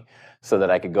stopping me so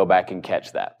that I could go back and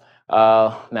catch that.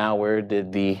 Now, where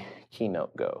did the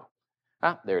keynote go?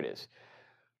 There it is.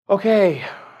 Okay,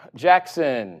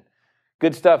 Jackson.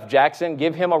 Good stuff, Jackson.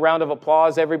 Give him a round of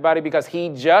applause, everybody, because he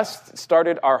just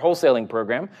started our wholesaling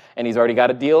program, and he's already got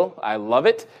a deal. I love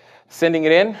it. Sending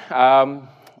it in.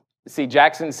 See,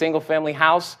 Jackson, single-family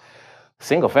house for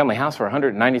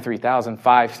 $193,000, 5.3,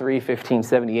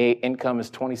 1578. Income is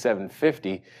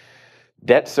 $2,750.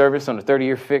 Debt service on a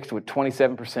 30-year fixed with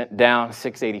 27% down,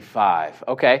 $685.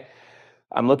 Okay.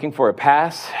 I'm looking for a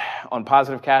pass on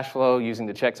positive cash flow using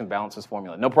the checks and balances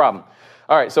formula. No problem.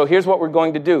 All right, so here's what we're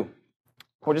going to do.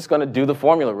 We're just going to do the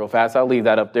formula real fast. I'll leave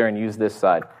that up there and use this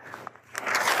side.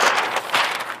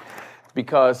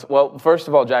 Because, well, first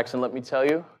of all, Jackson, let me tell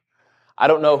you, I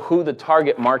don't know who the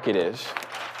target market is,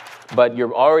 but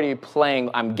you're already playing,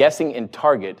 I'm guessing, in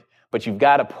target, but you've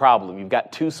got a problem. You've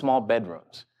got 2 small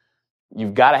bedrooms.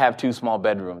 You've got to have 2 small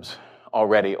bedrooms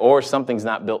already, or something's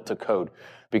not built to code,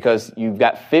 because you've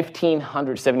got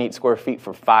 1,578 square feet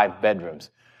for 5 bedrooms.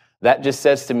 That just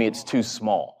says to me it's too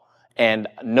small. And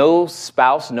no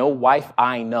spouse, no wife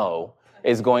I know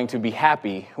is going to be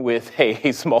happy with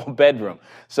a small bedroom.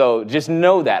 So just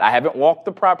know that. I haven't walked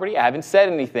the property. I haven't said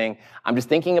anything. I'm just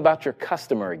thinking about your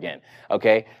customer again,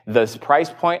 okay? This price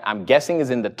point, I'm guessing, is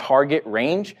in the target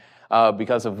range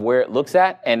because of where it looks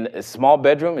at, and a small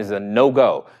bedroom is a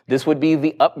no-go. This would be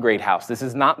the upgrade house. This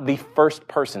is not the first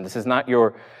person. This is not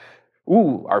your,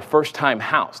 our first-time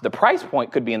house. The price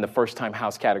point could be in the first-time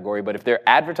house category, but if they're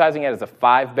advertising it as a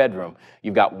 5-bedroom,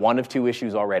 you've got one of 2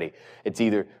 issues already. It's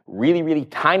either really, really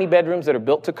tiny bedrooms that are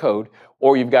built to code,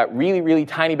 or you've got really, really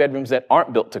tiny bedrooms that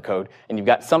aren't built to code, and you've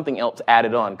got something else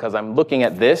added on, because I'm looking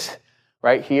at this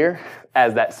right here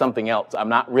as that something else. I'm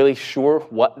not really sure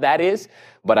what that is,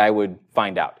 but I would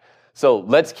find out. So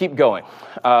let's keep going.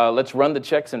 Let's run the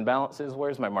checks and balances.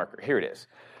 Where's my marker? Here it is.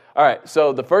 All right,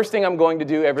 so the first thing I'm going to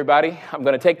do, everybody, I'm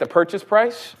going to take the purchase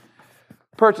price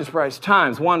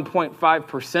times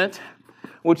 1.5%,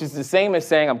 which is the same as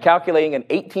saying I'm calculating an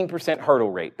 18%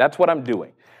 hurdle rate. That's what I'm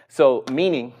doing. So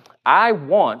meaning I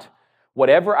want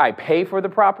whatever I pay for the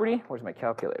property. Where's my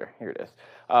calculator? Here it is.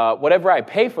 Whatever I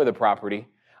pay for the property,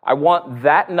 I want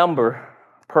that number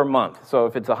per month. So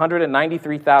if it's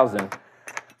 $193,000,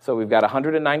 so we've got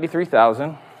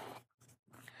 $193,000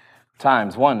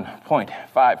 times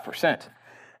 1.5%,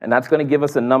 and that's going to give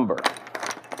us a number.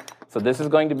 So this is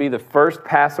going to be the first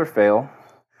pass or fail.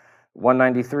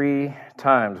 193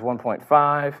 times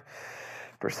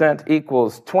 1.5%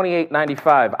 equals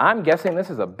 $28.95. I'm guessing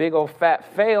this is a big old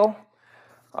fat fail,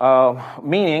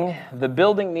 meaning the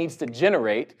building needs to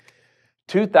generate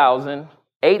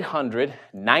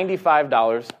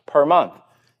 $2,895 per month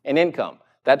in income.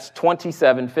 That's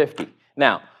 $2,750.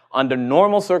 Now, under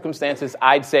normal circumstances,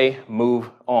 I'd say move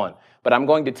on. But I'm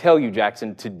going to tell you,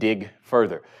 Jackson, to dig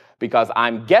further, because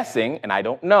I'm guessing, and I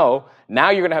don't know,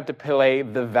 now you're going to have to play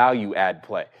the value add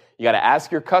play. You got to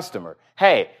ask your customer,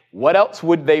 hey, what else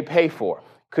would they pay for?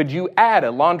 Could you add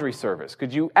a laundry service?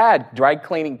 Could you add dry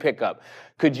cleaning pickup?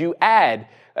 Could you add,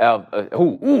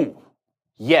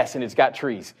 yes, and it's got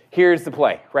trees. Here's the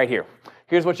play right here.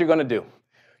 Here's what you're going to do.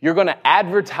 You're going to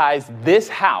advertise this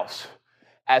house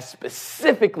as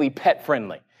specifically pet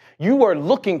friendly. You are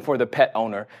looking for the pet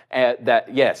owner,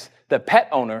 the pet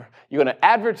owner. You're going to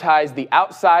advertise the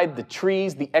outside, the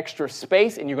trees, the extra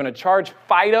space, and you're going to charge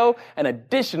Fido an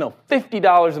additional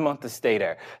 $50 a month to stay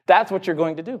there. That's what you're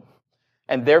going to do.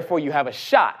 And therefore, you have a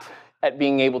shot at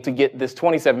being able to get this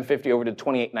 $2,750 over to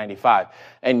 $2,895.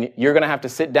 And you're going to have to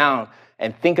sit down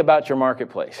and think about your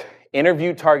marketplace.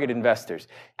 Interview target investors.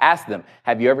 Ask them,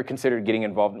 have you ever considered getting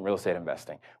involved in real estate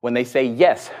investing? When they say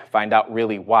yes, find out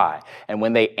really why. And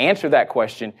when they answer that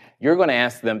question, you're going to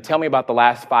ask them, tell me about the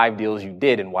last 5 deals you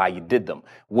did and why you did them.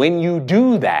 When you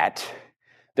do that,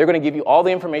 they're going to give you all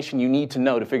the information you need to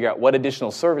know to figure out what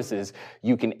additional services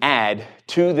you can add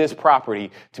to this property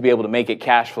to be able to make it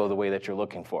cash flow the way that you're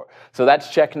looking for. So that's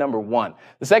check number 1.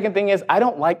 The second thing is, I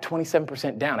don't like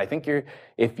 27% down. I think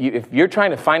if you're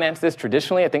trying to finance this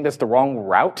traditionally, I think that's the wrong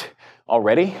route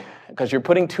already, because you're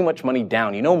putting too much money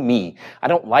down. You know me, I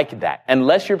don't like that.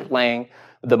 Unless you're playing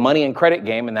the money and credit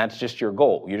game and that's just your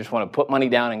goal. You just want to put money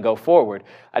down and go forward.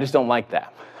 I just don't like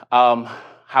that.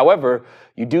 However,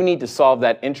 you do need to solve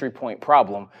that entry point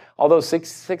problem. Although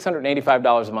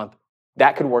 $685 a month,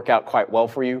 that could work out quite well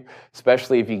for you,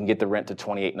 especially if you can get the rent to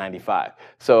 $28.95.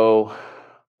 So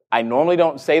I normally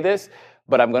don't say this,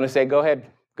 but I'm going to say go ahead,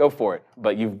 go for it.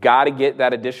 But you've got to get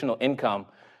that additional income.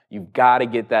 You've got to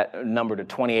get that number to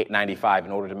 $28.95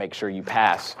 in order to make sure you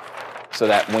pass, so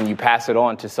that when you pass it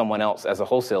on to someone else as a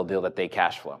wholesale deal, that they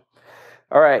cash flow.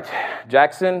 All right,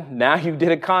 Jackson, now you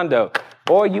did a condo.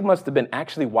 Boy, you must have been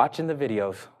actually watching the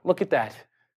videos. Look at that.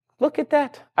 Look at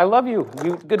that. I love you.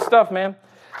 Good stuff, man.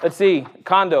 Let's see.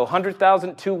 Condo,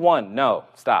 100,000, 2-1. No,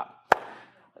 stop.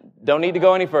 Don't need to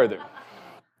go any further.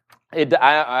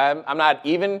 I'm not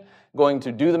even going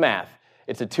to do the math.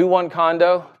 It's a 2-1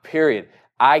 condo, period.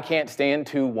 I can't stand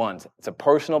 2-1s. It's a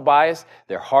personal bias.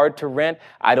 They're hard to rent.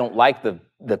 I don't like the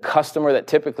customer that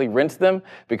typically rents them,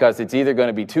 because it's either going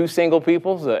to be 2 single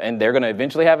people and they're going to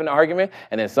eventually have an argument,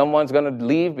 and then someone's going to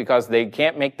leave because they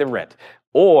can't make the rent.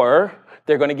 or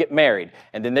they're going to get married.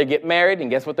 And then they get married, and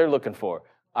guess what they're looking for?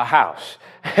 A house.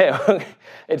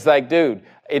 It's like, dude,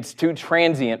 it's too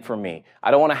transient for me.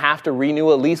 I don't want to have to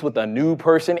renew a lease with a new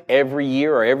person every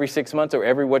year or every 6 months or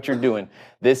every what you're doing.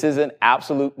 This is an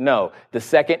absolute no. The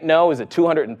second no is a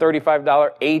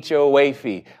 $235 HOA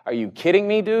fee. Are you kidding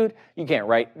me, dude? You can't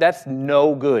write. That's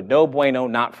no good. No bueno,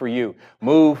 not for you.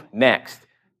 Move next.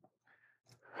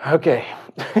 Okay.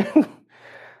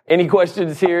 Any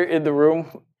questions here in the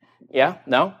room? Yeah?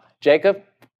 No? Jacob?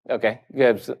 Okay.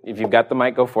 If you've got the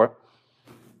mic, go for it.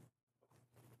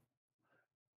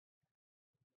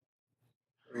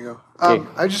 There you go.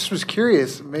 I just was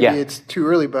curious. Maybe it's too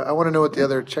early, but I want to know what the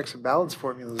other checks and balance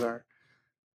formulas are.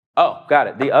 Oh, got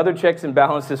it. The other checks and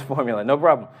balances formula. No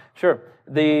problem. Sure.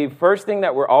 The first thing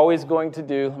that we're always going to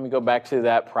do, let me go back to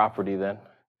that property then.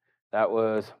 That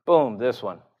was, boom, this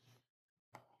one.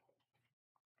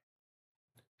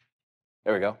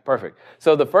 There we go. Perfect.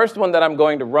 So the first one that I'm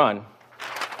going to run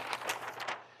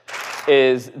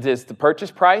is this the purchase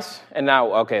price. And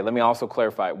now, okay, let me also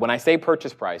clarify. When I say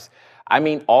purchase price, I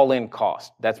mean all-in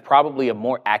cost. That's probably a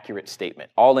more accurate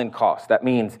statement. All-in cost. That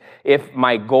means if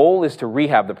my goal is to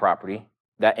rehab the property,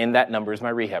 that number is my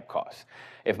rehab cost.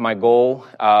 If my goal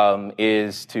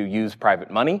is to use private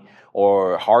money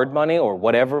or hard money or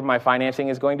whatever my financing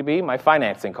is going to be, my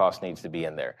financing cost needs to be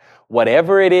in there.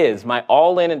 Whatever it is, my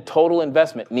all-in and total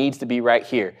investment needs to be right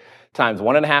here, times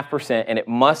 1.5%, and it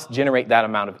must generate that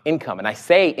amount of income. And I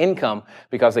say income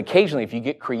because occasionally if you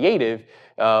get creative,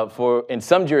 in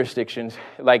some jurisdictions,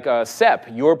 like SEP,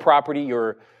 your property,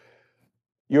 your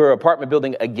apartment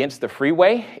building against the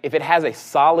freeway, if it has a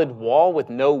solid wall with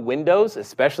no windows,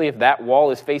 especially if that wall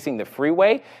is facing the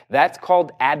freeway, that's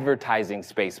called advertising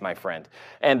space, my friend.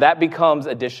 And that becomes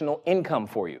additional income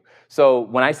for you. So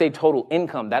when I say total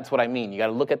income, that's what I mean. You got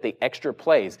to look at the extra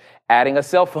plays. Adding a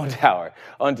cell phone tower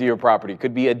onto your property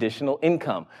could be additional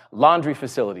income. Laundry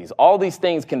facilities, all these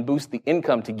things can boost the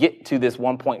income to get to this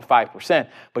 1.5%,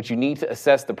 but you need to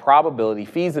assess the probability,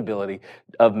 feasibility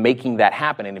of making that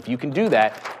happen. And if you can do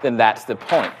that, then that's the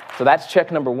point. So that's check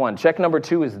number one. Check number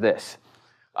two is this.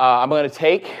 I'm going to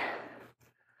take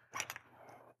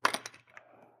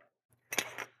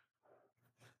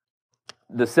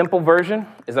the simple version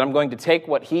is that I'm going to take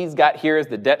what he's got here as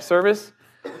the debt service,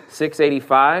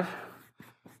 685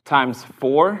 times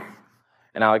 4,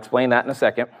 and I'll explain that in a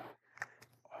second.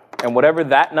 And whatever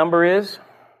that number is,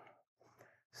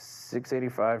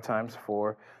 685 times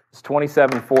 4 is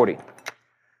 2740.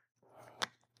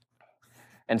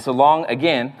 And so long,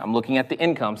 again, I'm looking at the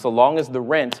income, so long as the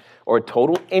rent or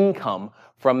total income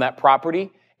from that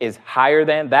property is higher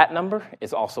than that number,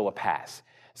 it's also a pass.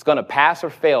 It's going to pass or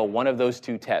fail one of those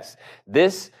two tests.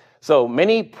 So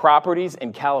many properties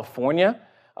in California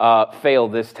fail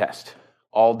this test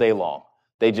all day long.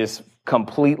 They just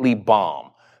completely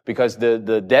bomb because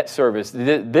the debt service,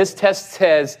 this test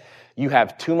says you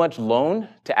have too much loan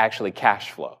to actually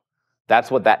cash flow. That's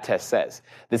what that test says.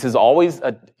 This is always,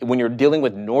 when you're dealing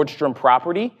with Nordstrom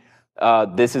property,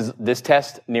 this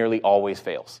test nearly always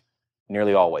fails.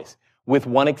 Nearly always. With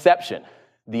one exception,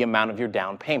 the amount of your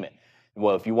down payment.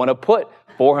 Well, if you want to put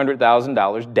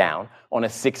 $400,000 down on a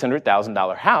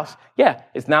 $600,000 house, yeah,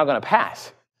 it's now going to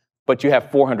pass. But you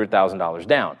have $400,000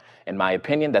 down. In my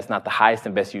opinion, that's not the highest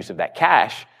and best use of that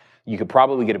cash. You could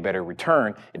probably get a better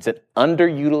return. It's an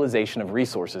underutilization of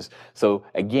resources. So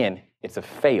again, it's a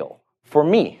fail for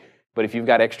me. But if you've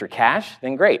got extra cash,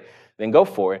 then great. Then go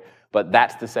for it. But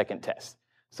that's the second test.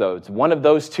 So it's one of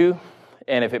those two.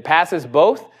 And if it passes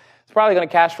both, it's probably going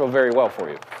to cash flow very well for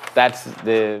you.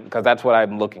 Because that's what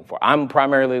I'm looking for. I'm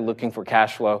primarily looking for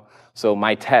cash flow, so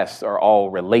my tests are all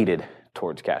related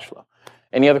towards cash flow.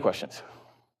 Any other questions?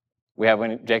 We have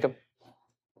any, Jacob?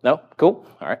 No? Cool.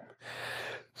 All right.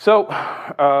 So,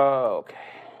 okay.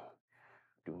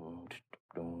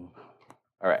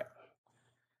 All right.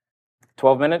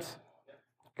 12 minutes?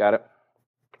 Got it.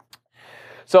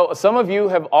 So some of you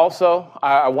have also,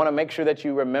 I want to make sure that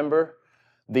you remember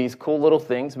these cool little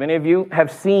things. Many of you have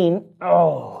seen,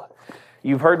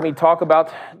 you've heard me talk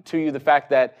about to you the fact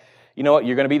that, you know what,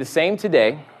 you're going to be the same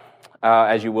today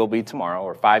as you will be tomorrow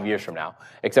or 5 years from now,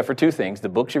 except for two things, the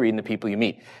books you read and the people you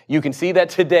meet. You can see that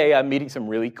today I'm meeting some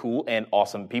really cool and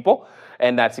awesome people,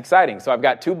 and that's exciting. So I've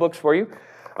got two books for you.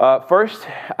 First,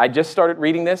 I just started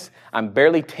reading this. I'm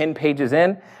barely 10 pages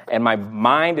in, and my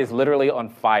mind is literally on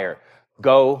fire.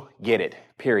 Go get it,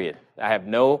 period. I have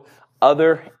no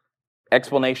other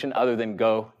explanation other than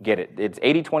go get it. It's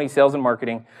 80-20 Sales and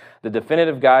Marketing, The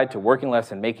Definitive Guide to Working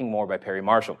Less and Making More by Perry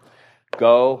Marshall.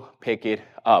 Go pick it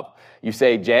up. You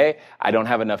say, Jay, I don't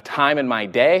have enough time in my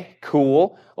day.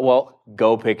 Cool. Well,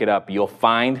 go pick it up. You'll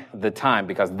find the time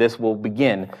because this will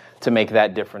begin to make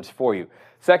that difference for you.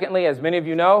 Secondly, as many of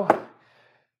you know,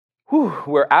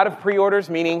 we're out of pre-orders,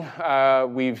 meaning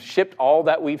we've shipped all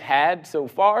that we've had so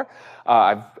far.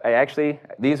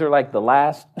 These are like the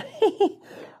last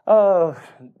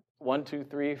 1, 2,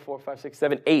 3, 4, 5, 6,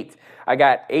 7, 8. I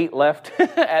got 8 left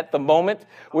at the moment,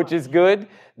 which is good.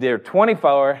 They're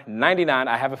 $24.99.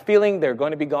 I have a feeling they're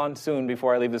going to be gone soon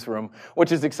before I leave this room,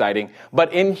 which is exciting.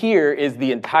 But in here is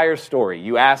the entire story.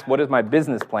 You ask, what is my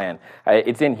business plan?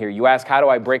 It's in here. You ask, how do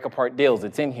I break apart deals?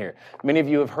 It's in here. Many of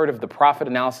you have heard of the profit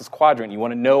analysis quadrant. You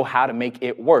want to know how to make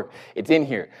it work. It's in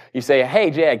here. You say, hey,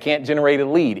 Jay, I can't generate a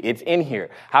lead. It's in here.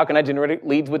 How can I generate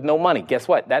leads with no money? Guess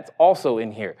what? That's also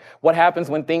in here. What happens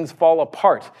when things fall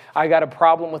apart? I got a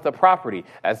problem with a property.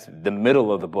 That's the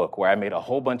middle of the book where I made a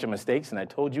whole bunch of mistakes and I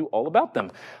told you all about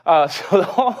them. So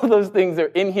all of those things are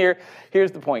in here.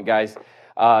 Here's the point, guys.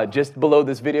 Just below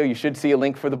this video, you should see a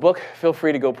link for the book. Feel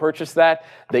free to go purchase that.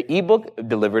 The ebook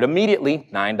delivered immediately,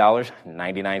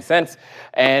 $9.99.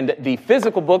 And the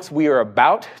physical books we are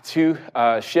about to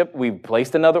ship. We've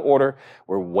placed another order.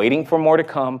 We're waiting for more to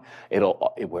come.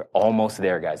 We're almost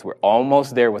there, guys. We're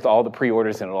almost there with all the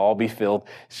pre-orders, and it'll all be filled.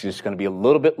 It's just going to be a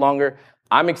little bit longer.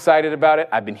 I'm excited about it.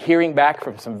 I've been hearing back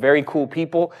from some very cool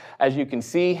people. As you can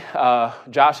see,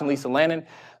 Josh and Lisa Lannon,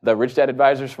 the Rich Dad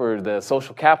Advisors for the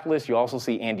Social Capitalist. You also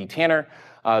see Andy Tanner,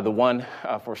 the one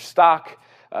for stock.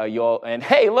 And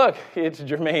hey, look, it's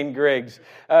Jermaine Griggs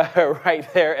right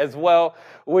there as well,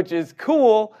 which is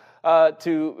cool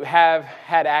to have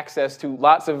had access to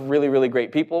lots of really, really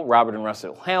great people.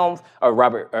 Russell Gray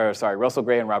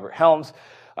and Robert Helms.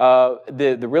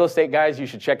 The real estate guys, you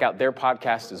should check out their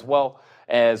podcast as well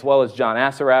as John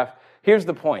Assaraf. Here's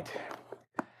the point.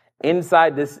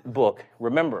 Inside this book,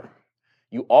 remember,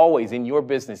 you always, in your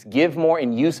business, give more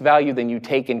in use value than you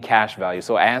take in cash value.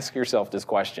 So ask yourself this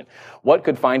question. What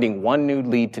could finding one new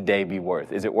lead today be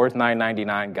worth? Is it worth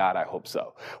 $9.99? God, I hope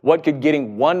so. What could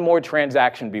getting one more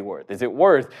transaction be worth? Is it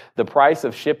worth the price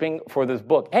of shipping for this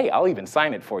book? Hey, I'll even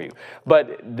sign it for you.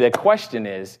 But the question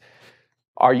is,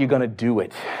 are you going to do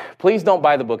it? Please don't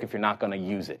buy the book if you're not going to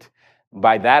use it.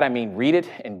 By that, I mean read it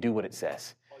and do what it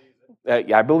says.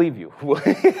 I believe you.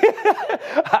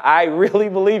 I really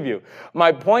believe you.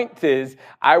 My point is,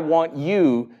 I want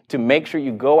you to make sure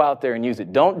you go out there and use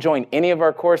it. Don't join any of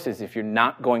our courses if you're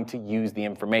not going to use the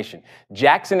information.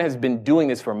 Jackson has been doing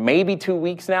this for maybe 2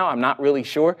 weeks now. I'm not really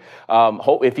sure.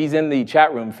 If he's in the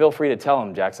chat room, feel free to tell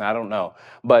him, Jackson. I don't know.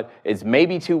 But it's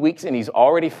maybe 2 weeks, and he's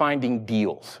already finding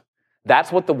deals.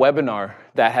 That's what the webinar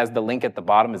that has the link at the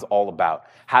bottom is all about,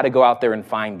 how to go out there and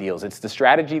find deals. It's the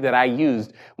strategy that I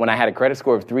used when I had a credit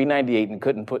score of 398 and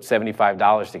couldn't put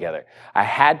 $75 together. I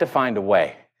had to find a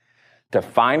way to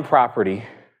find property,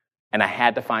 and I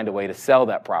had to find a way to sell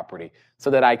that property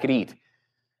so that I could eat.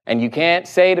 And you can't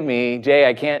say to me, Jay,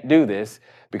 I can't do this,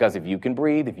 because if you can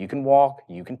breathe, if you can walk,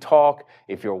 you can talk,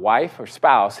 if your wife or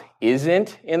spouse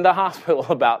isn't in the hospital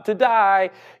about to die,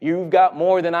 you've got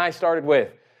more than I started with.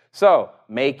 So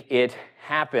make it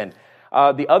happen.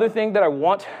 The other thing that I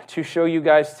want to show you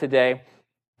guys today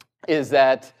is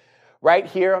that right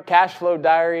here,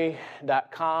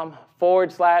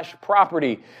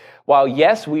 cashflowdiary.com/property. While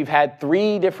yes, we've had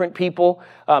 3 different people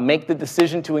make the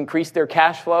decision to increase their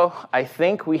cash flow, I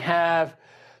think we have,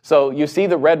 so you see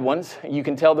the red ones. You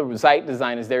can tell the site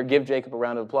design is there. Give Jacob a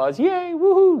round of applause. Yay,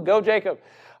 woohoo, go Jacob.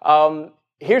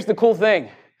 Here's the cool thing.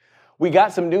 We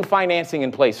got some new financing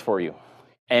in place for you.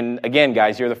 And again,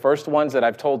 guys, you're the first ones that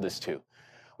I've told this to.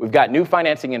 We've got new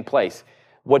financing in place.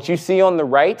 What you see on the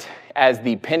right as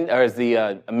the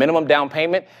minimum down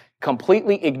payment,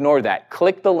 completely ignore that.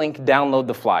 Click the link, download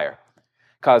the flyer,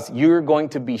 because you're going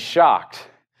to be shocked.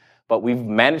 But we've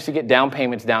managed to get down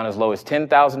payments down as low as $10,000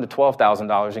 to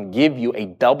 $12,000 and give you a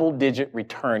double-digit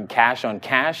return, cash on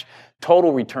cash,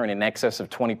 total return in excess of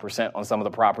 20% on some of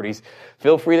the properties.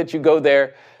 Feel free that you go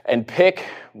there and pick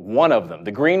one of them.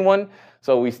 The green one.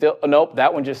 So nope,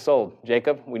 that one just sold.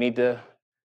 Jacob, we need to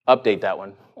update that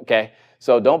one, okay?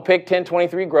 So don't pick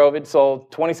 1023 Grove, it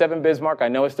sold. 27 Bismarck, I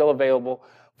know it's still available.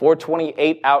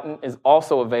 428 Oughton is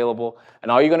also available.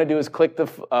 And all you're gonna do is click the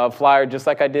flyer just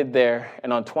like I did there.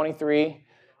 And on 23,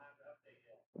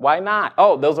 why not?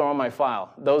 Oh, those are on my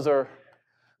file. Those are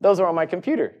on my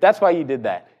computer. That's why you did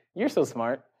that. You're so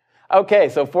smart. Okay,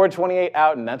 so 428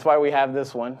 Oughton, that's why we have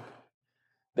this one.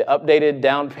 The updated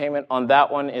down payment on that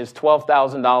one is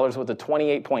 $12,000 with a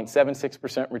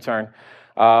 28.76% return.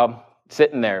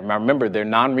 sitting there. Now remember, they're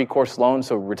non-recourse loans,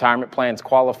 so retirement plans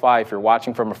qualify. If you're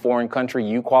watching from a foreign country,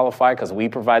 you qualify because we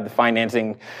provide the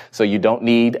financing, so you don't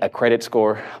need a credit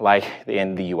score like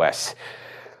in the U.S.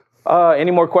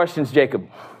 Any more questions, Jacob?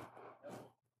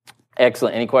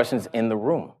 Excellent. Any questions in the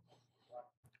room?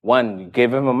 One,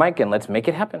 give him a mic and let's make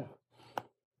it happen.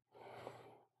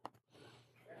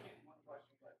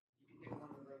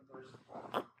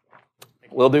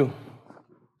 Will do.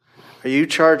 Are you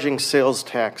charging sales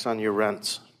tax on your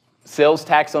rents? Sales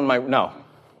tax on my, no.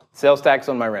 Sales tax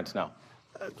on my rents, no.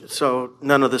 So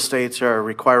none of the states are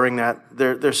requiring that.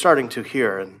 They're starting to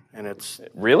here, and it's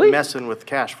really messing with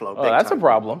cash flow. Oh, that's time. A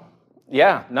problem.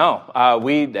 Yeah, no.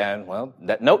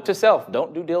 That note to self: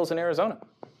 don't do deals in Arizona.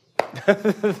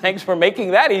 Thanks for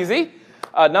making that easy.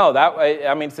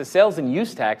 It's the sales and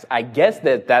use tax. I guess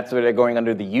that's where they're going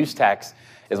under the use tax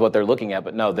is what they're looking at.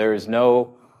 But no, there is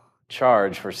no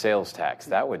charge for sales tax.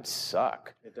 That would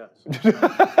suck. It does.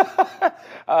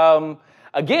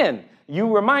 Again,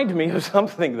 you remind me of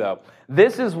something, though.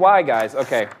 This is why, guys,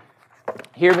 okay,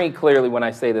 hear me clearly when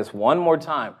I say this one more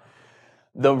time.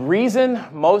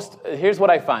 Here's what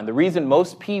I find. The reason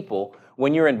most people,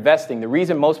 when you're investing, the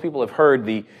reason most people have heard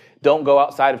the don't go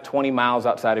outside of 20 miles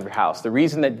outside of your house, the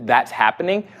reason that that's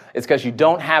happening is because you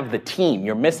don't have the team.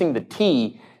 You're missing the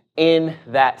T in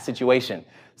that situation.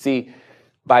 See,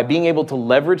 by being able to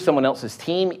leverage someone else's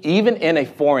team, even in a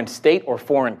foreign state or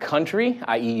foreign country,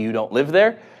 i.e. you don't live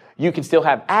there, you can still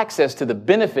have access to the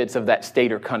benefits of that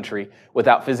state or country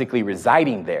without physically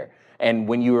residing there. And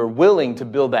when you are willing to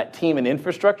build that team and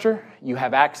infrastructure, you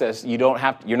have access. You're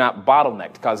not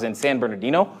bottlenecked. Because in San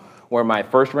Bernardino, where my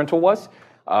first rental was,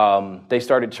 they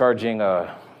started charging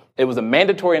it was a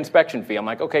mandatory inspection fee. I'm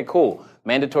like, okay, cool.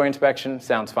 Mandatory inspection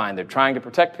sounds fine. They're trying to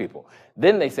protect people.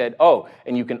 Then they said,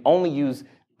 and you can only use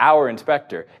our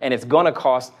inspector, and it's going to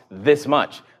cost this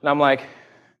much. And I'm like,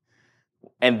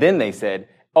 and then they said,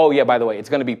 by the way, it's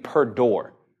going to be per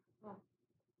door.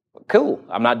 Cool.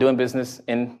 I'm not doing business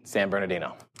in San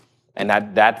Bernardino. And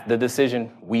that's the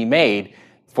decision we made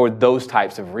for those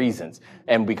types of reasons.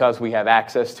 And because we have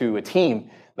access to a team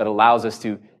that allows us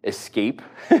to escape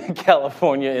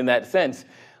California in that sense,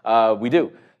 we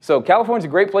do. So California's a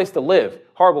great place to live,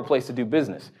 horrible place to do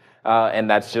business. And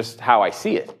that's just how I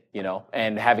see it,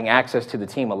 and having access to the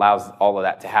team allows all of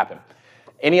that to happen.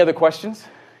 Any other questions?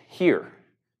 Here.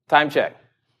 Time check.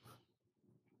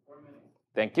 4 minutes.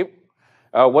 Thank you.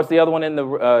 What's the other one in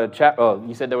the chat? Oh,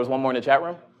 you said there was one more in the chat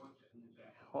room?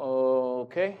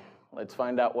 Okay, let's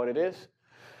find out what it is.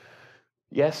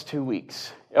 Yes, 2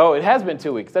 weeks. Oh, it has been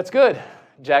 2 weeks. That's good.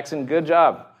 Jackson, good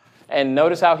job. And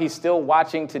notice how he's still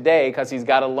watching today because he's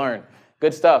got to learn.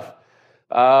 Good stuff.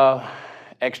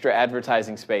 Extra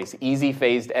advertising space. Easy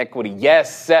phased equity.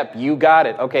 Yes, Sep, you got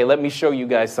it. Okay, let me show you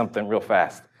guys something real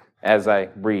fast as I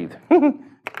breathe.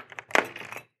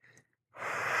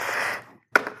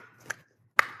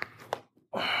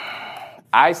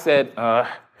 I said,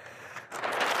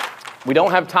 we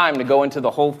don't have time to go into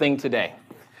the whole thing today,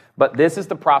 but this is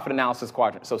the profit analysis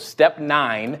quadrant. So step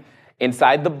 9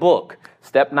 inside the book,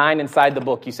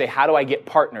 you say, how do I get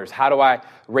partners? How do I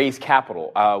raise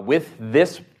capital? With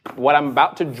this, what I'm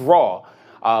about to draw,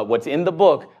 what's in the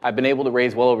book, I've been able to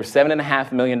raise well over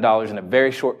 $7.5 million in a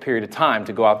very short period of time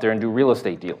to go out there and do real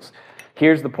estate deals.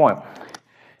 Here's the point.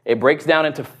 It breaks down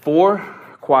into 4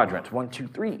 quadrants, 1, 2,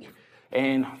 3.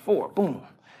 And 4, boom.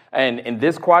 And in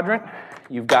this quadrant,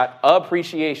 you've got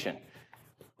appreciation.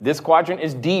 This quadrant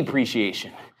is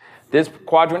depreciation. This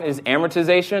quadrant is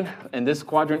amortization, and this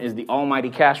quadrant is the almighty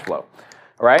cash flow.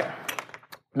 All right?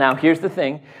 Now, here's the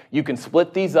thing. You can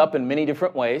split these up in many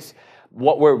different ways.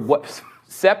 What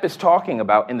Sep is talking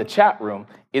about in the chat room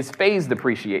is phased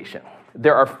depreciation.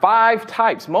 There are 5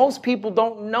 types. Most people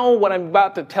don't know what I'm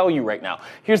about to tell you right now.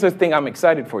 Here's the thing I'm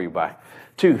excited for you by.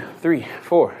 2, 3,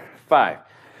 4, 5.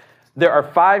 There are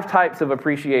 5 types of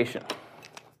appreciation.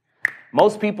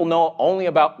 Most people know only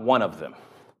about one of them.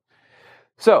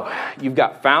 So you've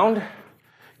got found,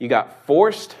 you got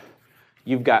forced,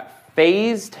 you've got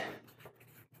phased,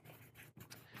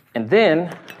 and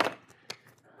then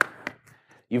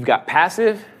you've got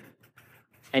passive,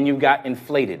 and you've got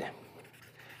inflated.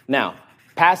 Now,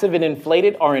 passive and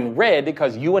inflated are in red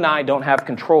because you and I don't have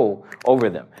control over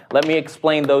them. Let me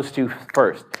explain those two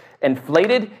first.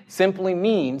 Inflated simply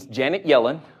means Janet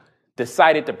Yellen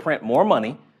decided to print more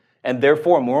money, and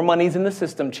therefore more money's in the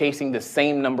system chasing the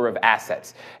same number of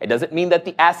assets. It doesn't mean that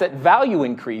the asset value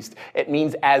increased. It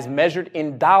means as measured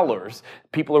in dollars,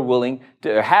 people are willing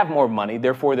to have more money,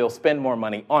 therefore they'll spend more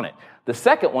money on it. The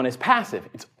second one is passive.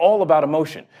 It's all about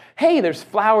emotion. Hey, there's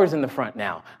flowers in the front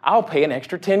now. I'll pay an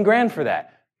extra 10 grand for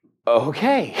that.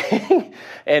 okay.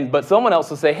 But someone else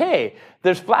will say, hey,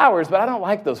 there's flowers, but I don't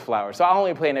like those flowers, so I'll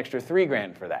only pay an extra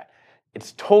 $3,000 for that.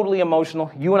 It's totally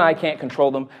emotional. You and I can't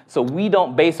control them, so we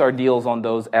don't base our deals on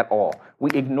those at all.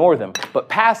 We ignore them. But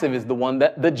passive is the one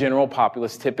that the general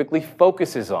populace typically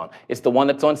focuses on. It's the one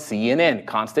that's on CNN,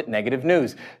 constant negative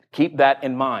news. Keep that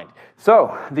in mind.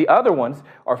 So the other ones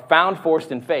are found,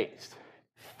 forced, and phased.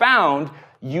 Found,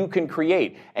 you can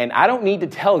create. And I don't need to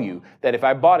tell you that if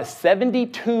I bought a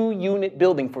 72-unit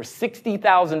building for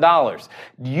 $60,000,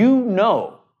 you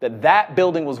know that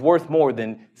building was worth more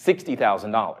than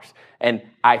 $60,000. And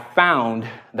I found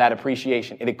that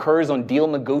appreciation. It occurs on deal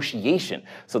negotiation.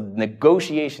 So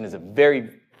negotiation is a very,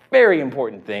 very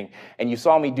important thing. And you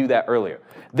saw me do that earlier.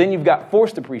 Then you've got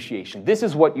forced appreciation. This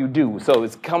is what you do. So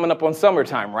it's coming up on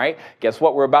summertime, right? Guess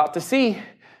what we're about to see?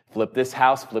 Flip this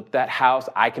house, flip that house.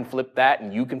 I can flip that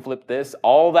and you can flip this.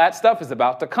 All that stuff is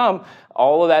about to come.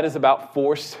 All of that is about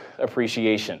forced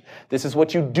appreciation. This is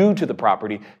what you do to the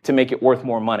property to make it worth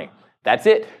more money. That's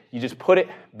it. You just put it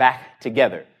back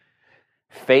together.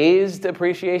 Phased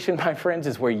appreciation, my friends,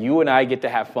 is where you and I get to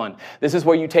have fun. This is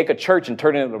where you take a church and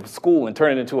turn it into a school and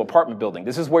turn it into an apartment building.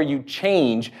 This is where you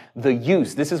change the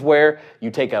use. This is where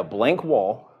you take a blank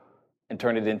wall and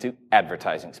turn it into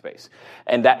advertising space.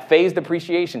 And that phased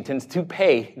appreciation tends to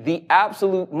pay the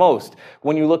absolute most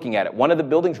when you're looking at it. One of the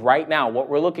buildings right now, what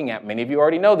we're looking at, many of you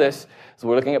already know this, so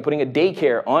we're looking at putting a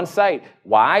daycare on site.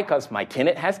 Why? Because my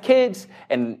tenant has kids,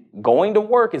 and going to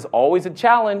work is always a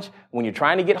challenge when you're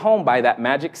trying to get home by that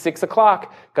magic 6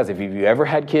 o'clock. Because if you've ever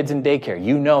had kids in daycare,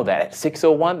 you know that at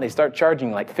 6:01, they start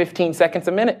charging like 15 seconds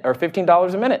a minute or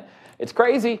 $15 a minute. It's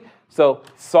crazy. So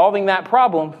solving that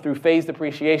problem through phased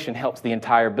appreciation helps the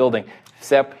entire building.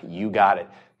 Sep, you got it.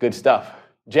 Good stuff.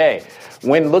 Jay,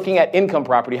 when looking at income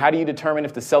property, how do you determine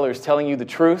if the seller is telling you the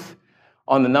truth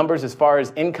on the numbers as far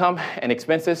as income and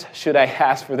expenses? Should I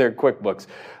ask for their QuickBooks?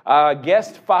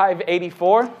 Guest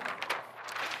 584,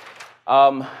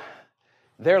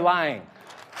 they're lying.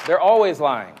 They're always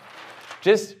lying.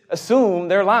 Just assume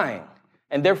they're lying,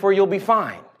 and therefore you'll be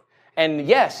fine. And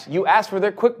yes, you ask for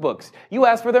their QuickBooks. You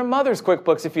ask for their mother's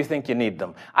QuickBooks if you think you need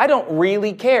them. I don't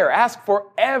really care. Ask for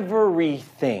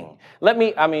everything.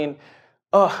 I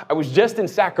was just in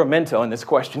Sacramento, and this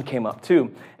question came up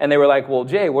too. And they were like, well,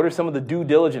 Jay, what are some of the due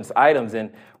diligence items? And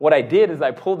what I did is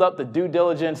I pulled up the due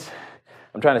diligence.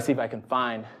 I'm trying to see if I can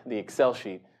find the Excel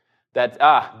sheet. That's,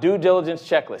 due diligence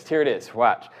checklist. Here it is.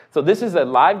 Watch. So this is a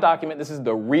live document. This is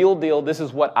the real deal. This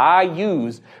is what I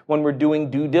use when we're doing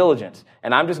due diligence.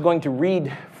 And I'm just going to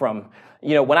read from,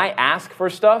 when I ask for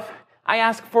stuff, I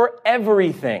ask for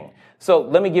everything. So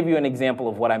let me give you an example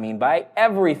of what I mean by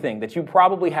everything that you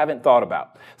probably haven't thought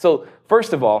about. So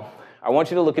first of all, I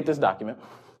want you to look at this document.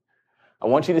 I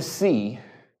want you to see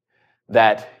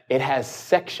that it has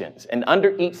sections, and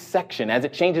under each section, as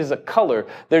it changes a color,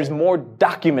 there's more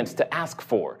documents to ask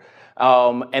for.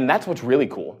 And that's what's really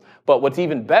cool. But what's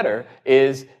even better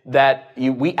is that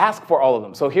we ask for all of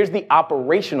them. So here's the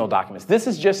operational documents. This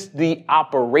is just the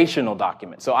operational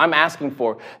document. So I'm asking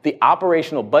for the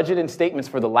operational budget and statements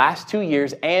for the last 2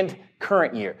 years and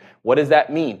current year. What does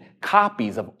that mean?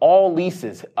 Copies of all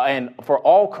leases and for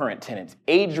all current tenants,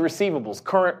 aged receivables,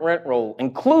 current rent roll,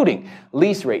 including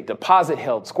lease rate, deposit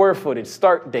held, square footage,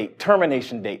 start date,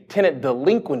 termination date, tenant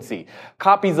delinquency,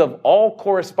 copies of all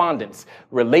correspondence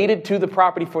related to the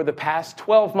property for the past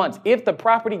 12 months. If the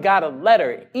property got a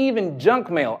letter, even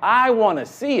junk mail, I want to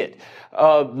see it.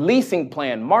 Leasing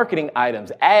plan, marketing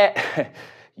items.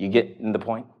 You get the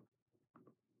point?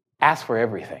 Ask for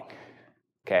everything.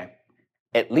 Okay?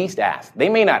 At least ask. They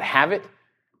may not have it,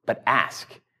 but ask.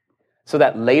 So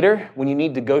that later, when you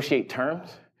need to negotiate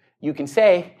terms, you can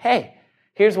say, hey,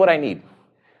 here's what I need.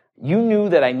 You knew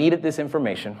that I needed this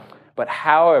information, but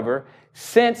however,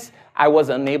 since I was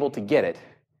unable to get it,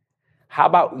 how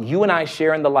about you and I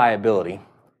sharing the liability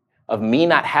of me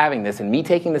not having this and me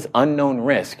taking this unknown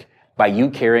risk by you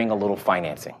carrying a little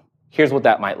financing? Here's what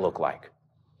that might look like.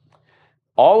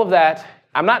 All of that,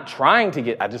 I'm not trying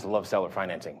to I just love seller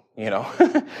financing,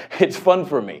 It's fun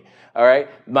for me, all right?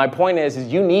 My point is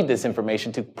you need this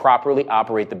information to properly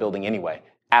operate the building anyway.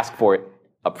 Ask for it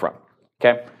up front,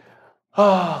 okay?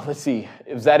 Oh, let's see.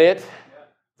 Is that it? Is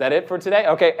that it for today?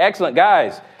 Okay, excellent.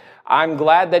 Guys, I'm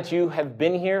glad that you have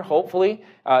been here, hopefully.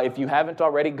 If you haven't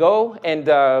already, go to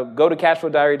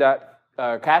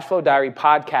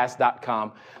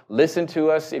cashflowdiarypodcast.com. Listen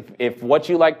to us. If what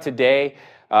you like today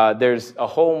There's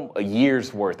a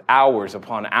year's worth, hours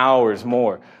upon hours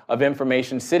more of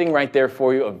information sitting right there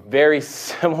for you of very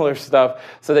similar stuff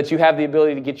so that you have the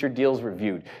ability to get your deals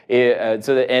reviewed.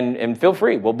 And feel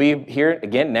free. We'll be here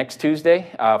again next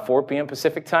Tuesday, 4 p.m.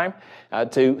 Pacific time,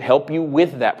 to help you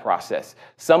with that process.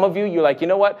 Some of you, you're like, you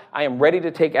know what? I am ready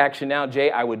to take action now,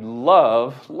 Jay. I would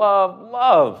love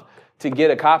to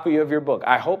get a copy of your book.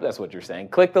 I hope that's what you're saying.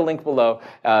 Click the link below.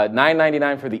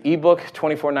 $9.99 for the ebook,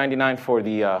 $24.99 for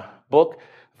the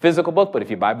physical book. But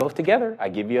if you buy both together, I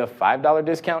give you a $5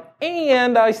 discount,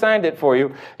 and I signed it for you,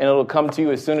 and it'll come to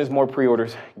you as soon as more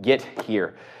pre-orders get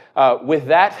here. With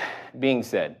that being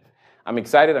said, I'm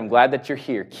excited. I'm glad that you're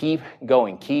here. Keep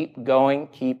going, keep going,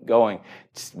 keep going.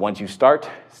 Once you start,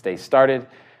 stay started.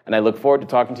 And I look forward to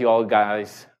talking to you all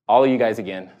of you guys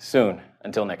again soon.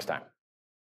 Until next time.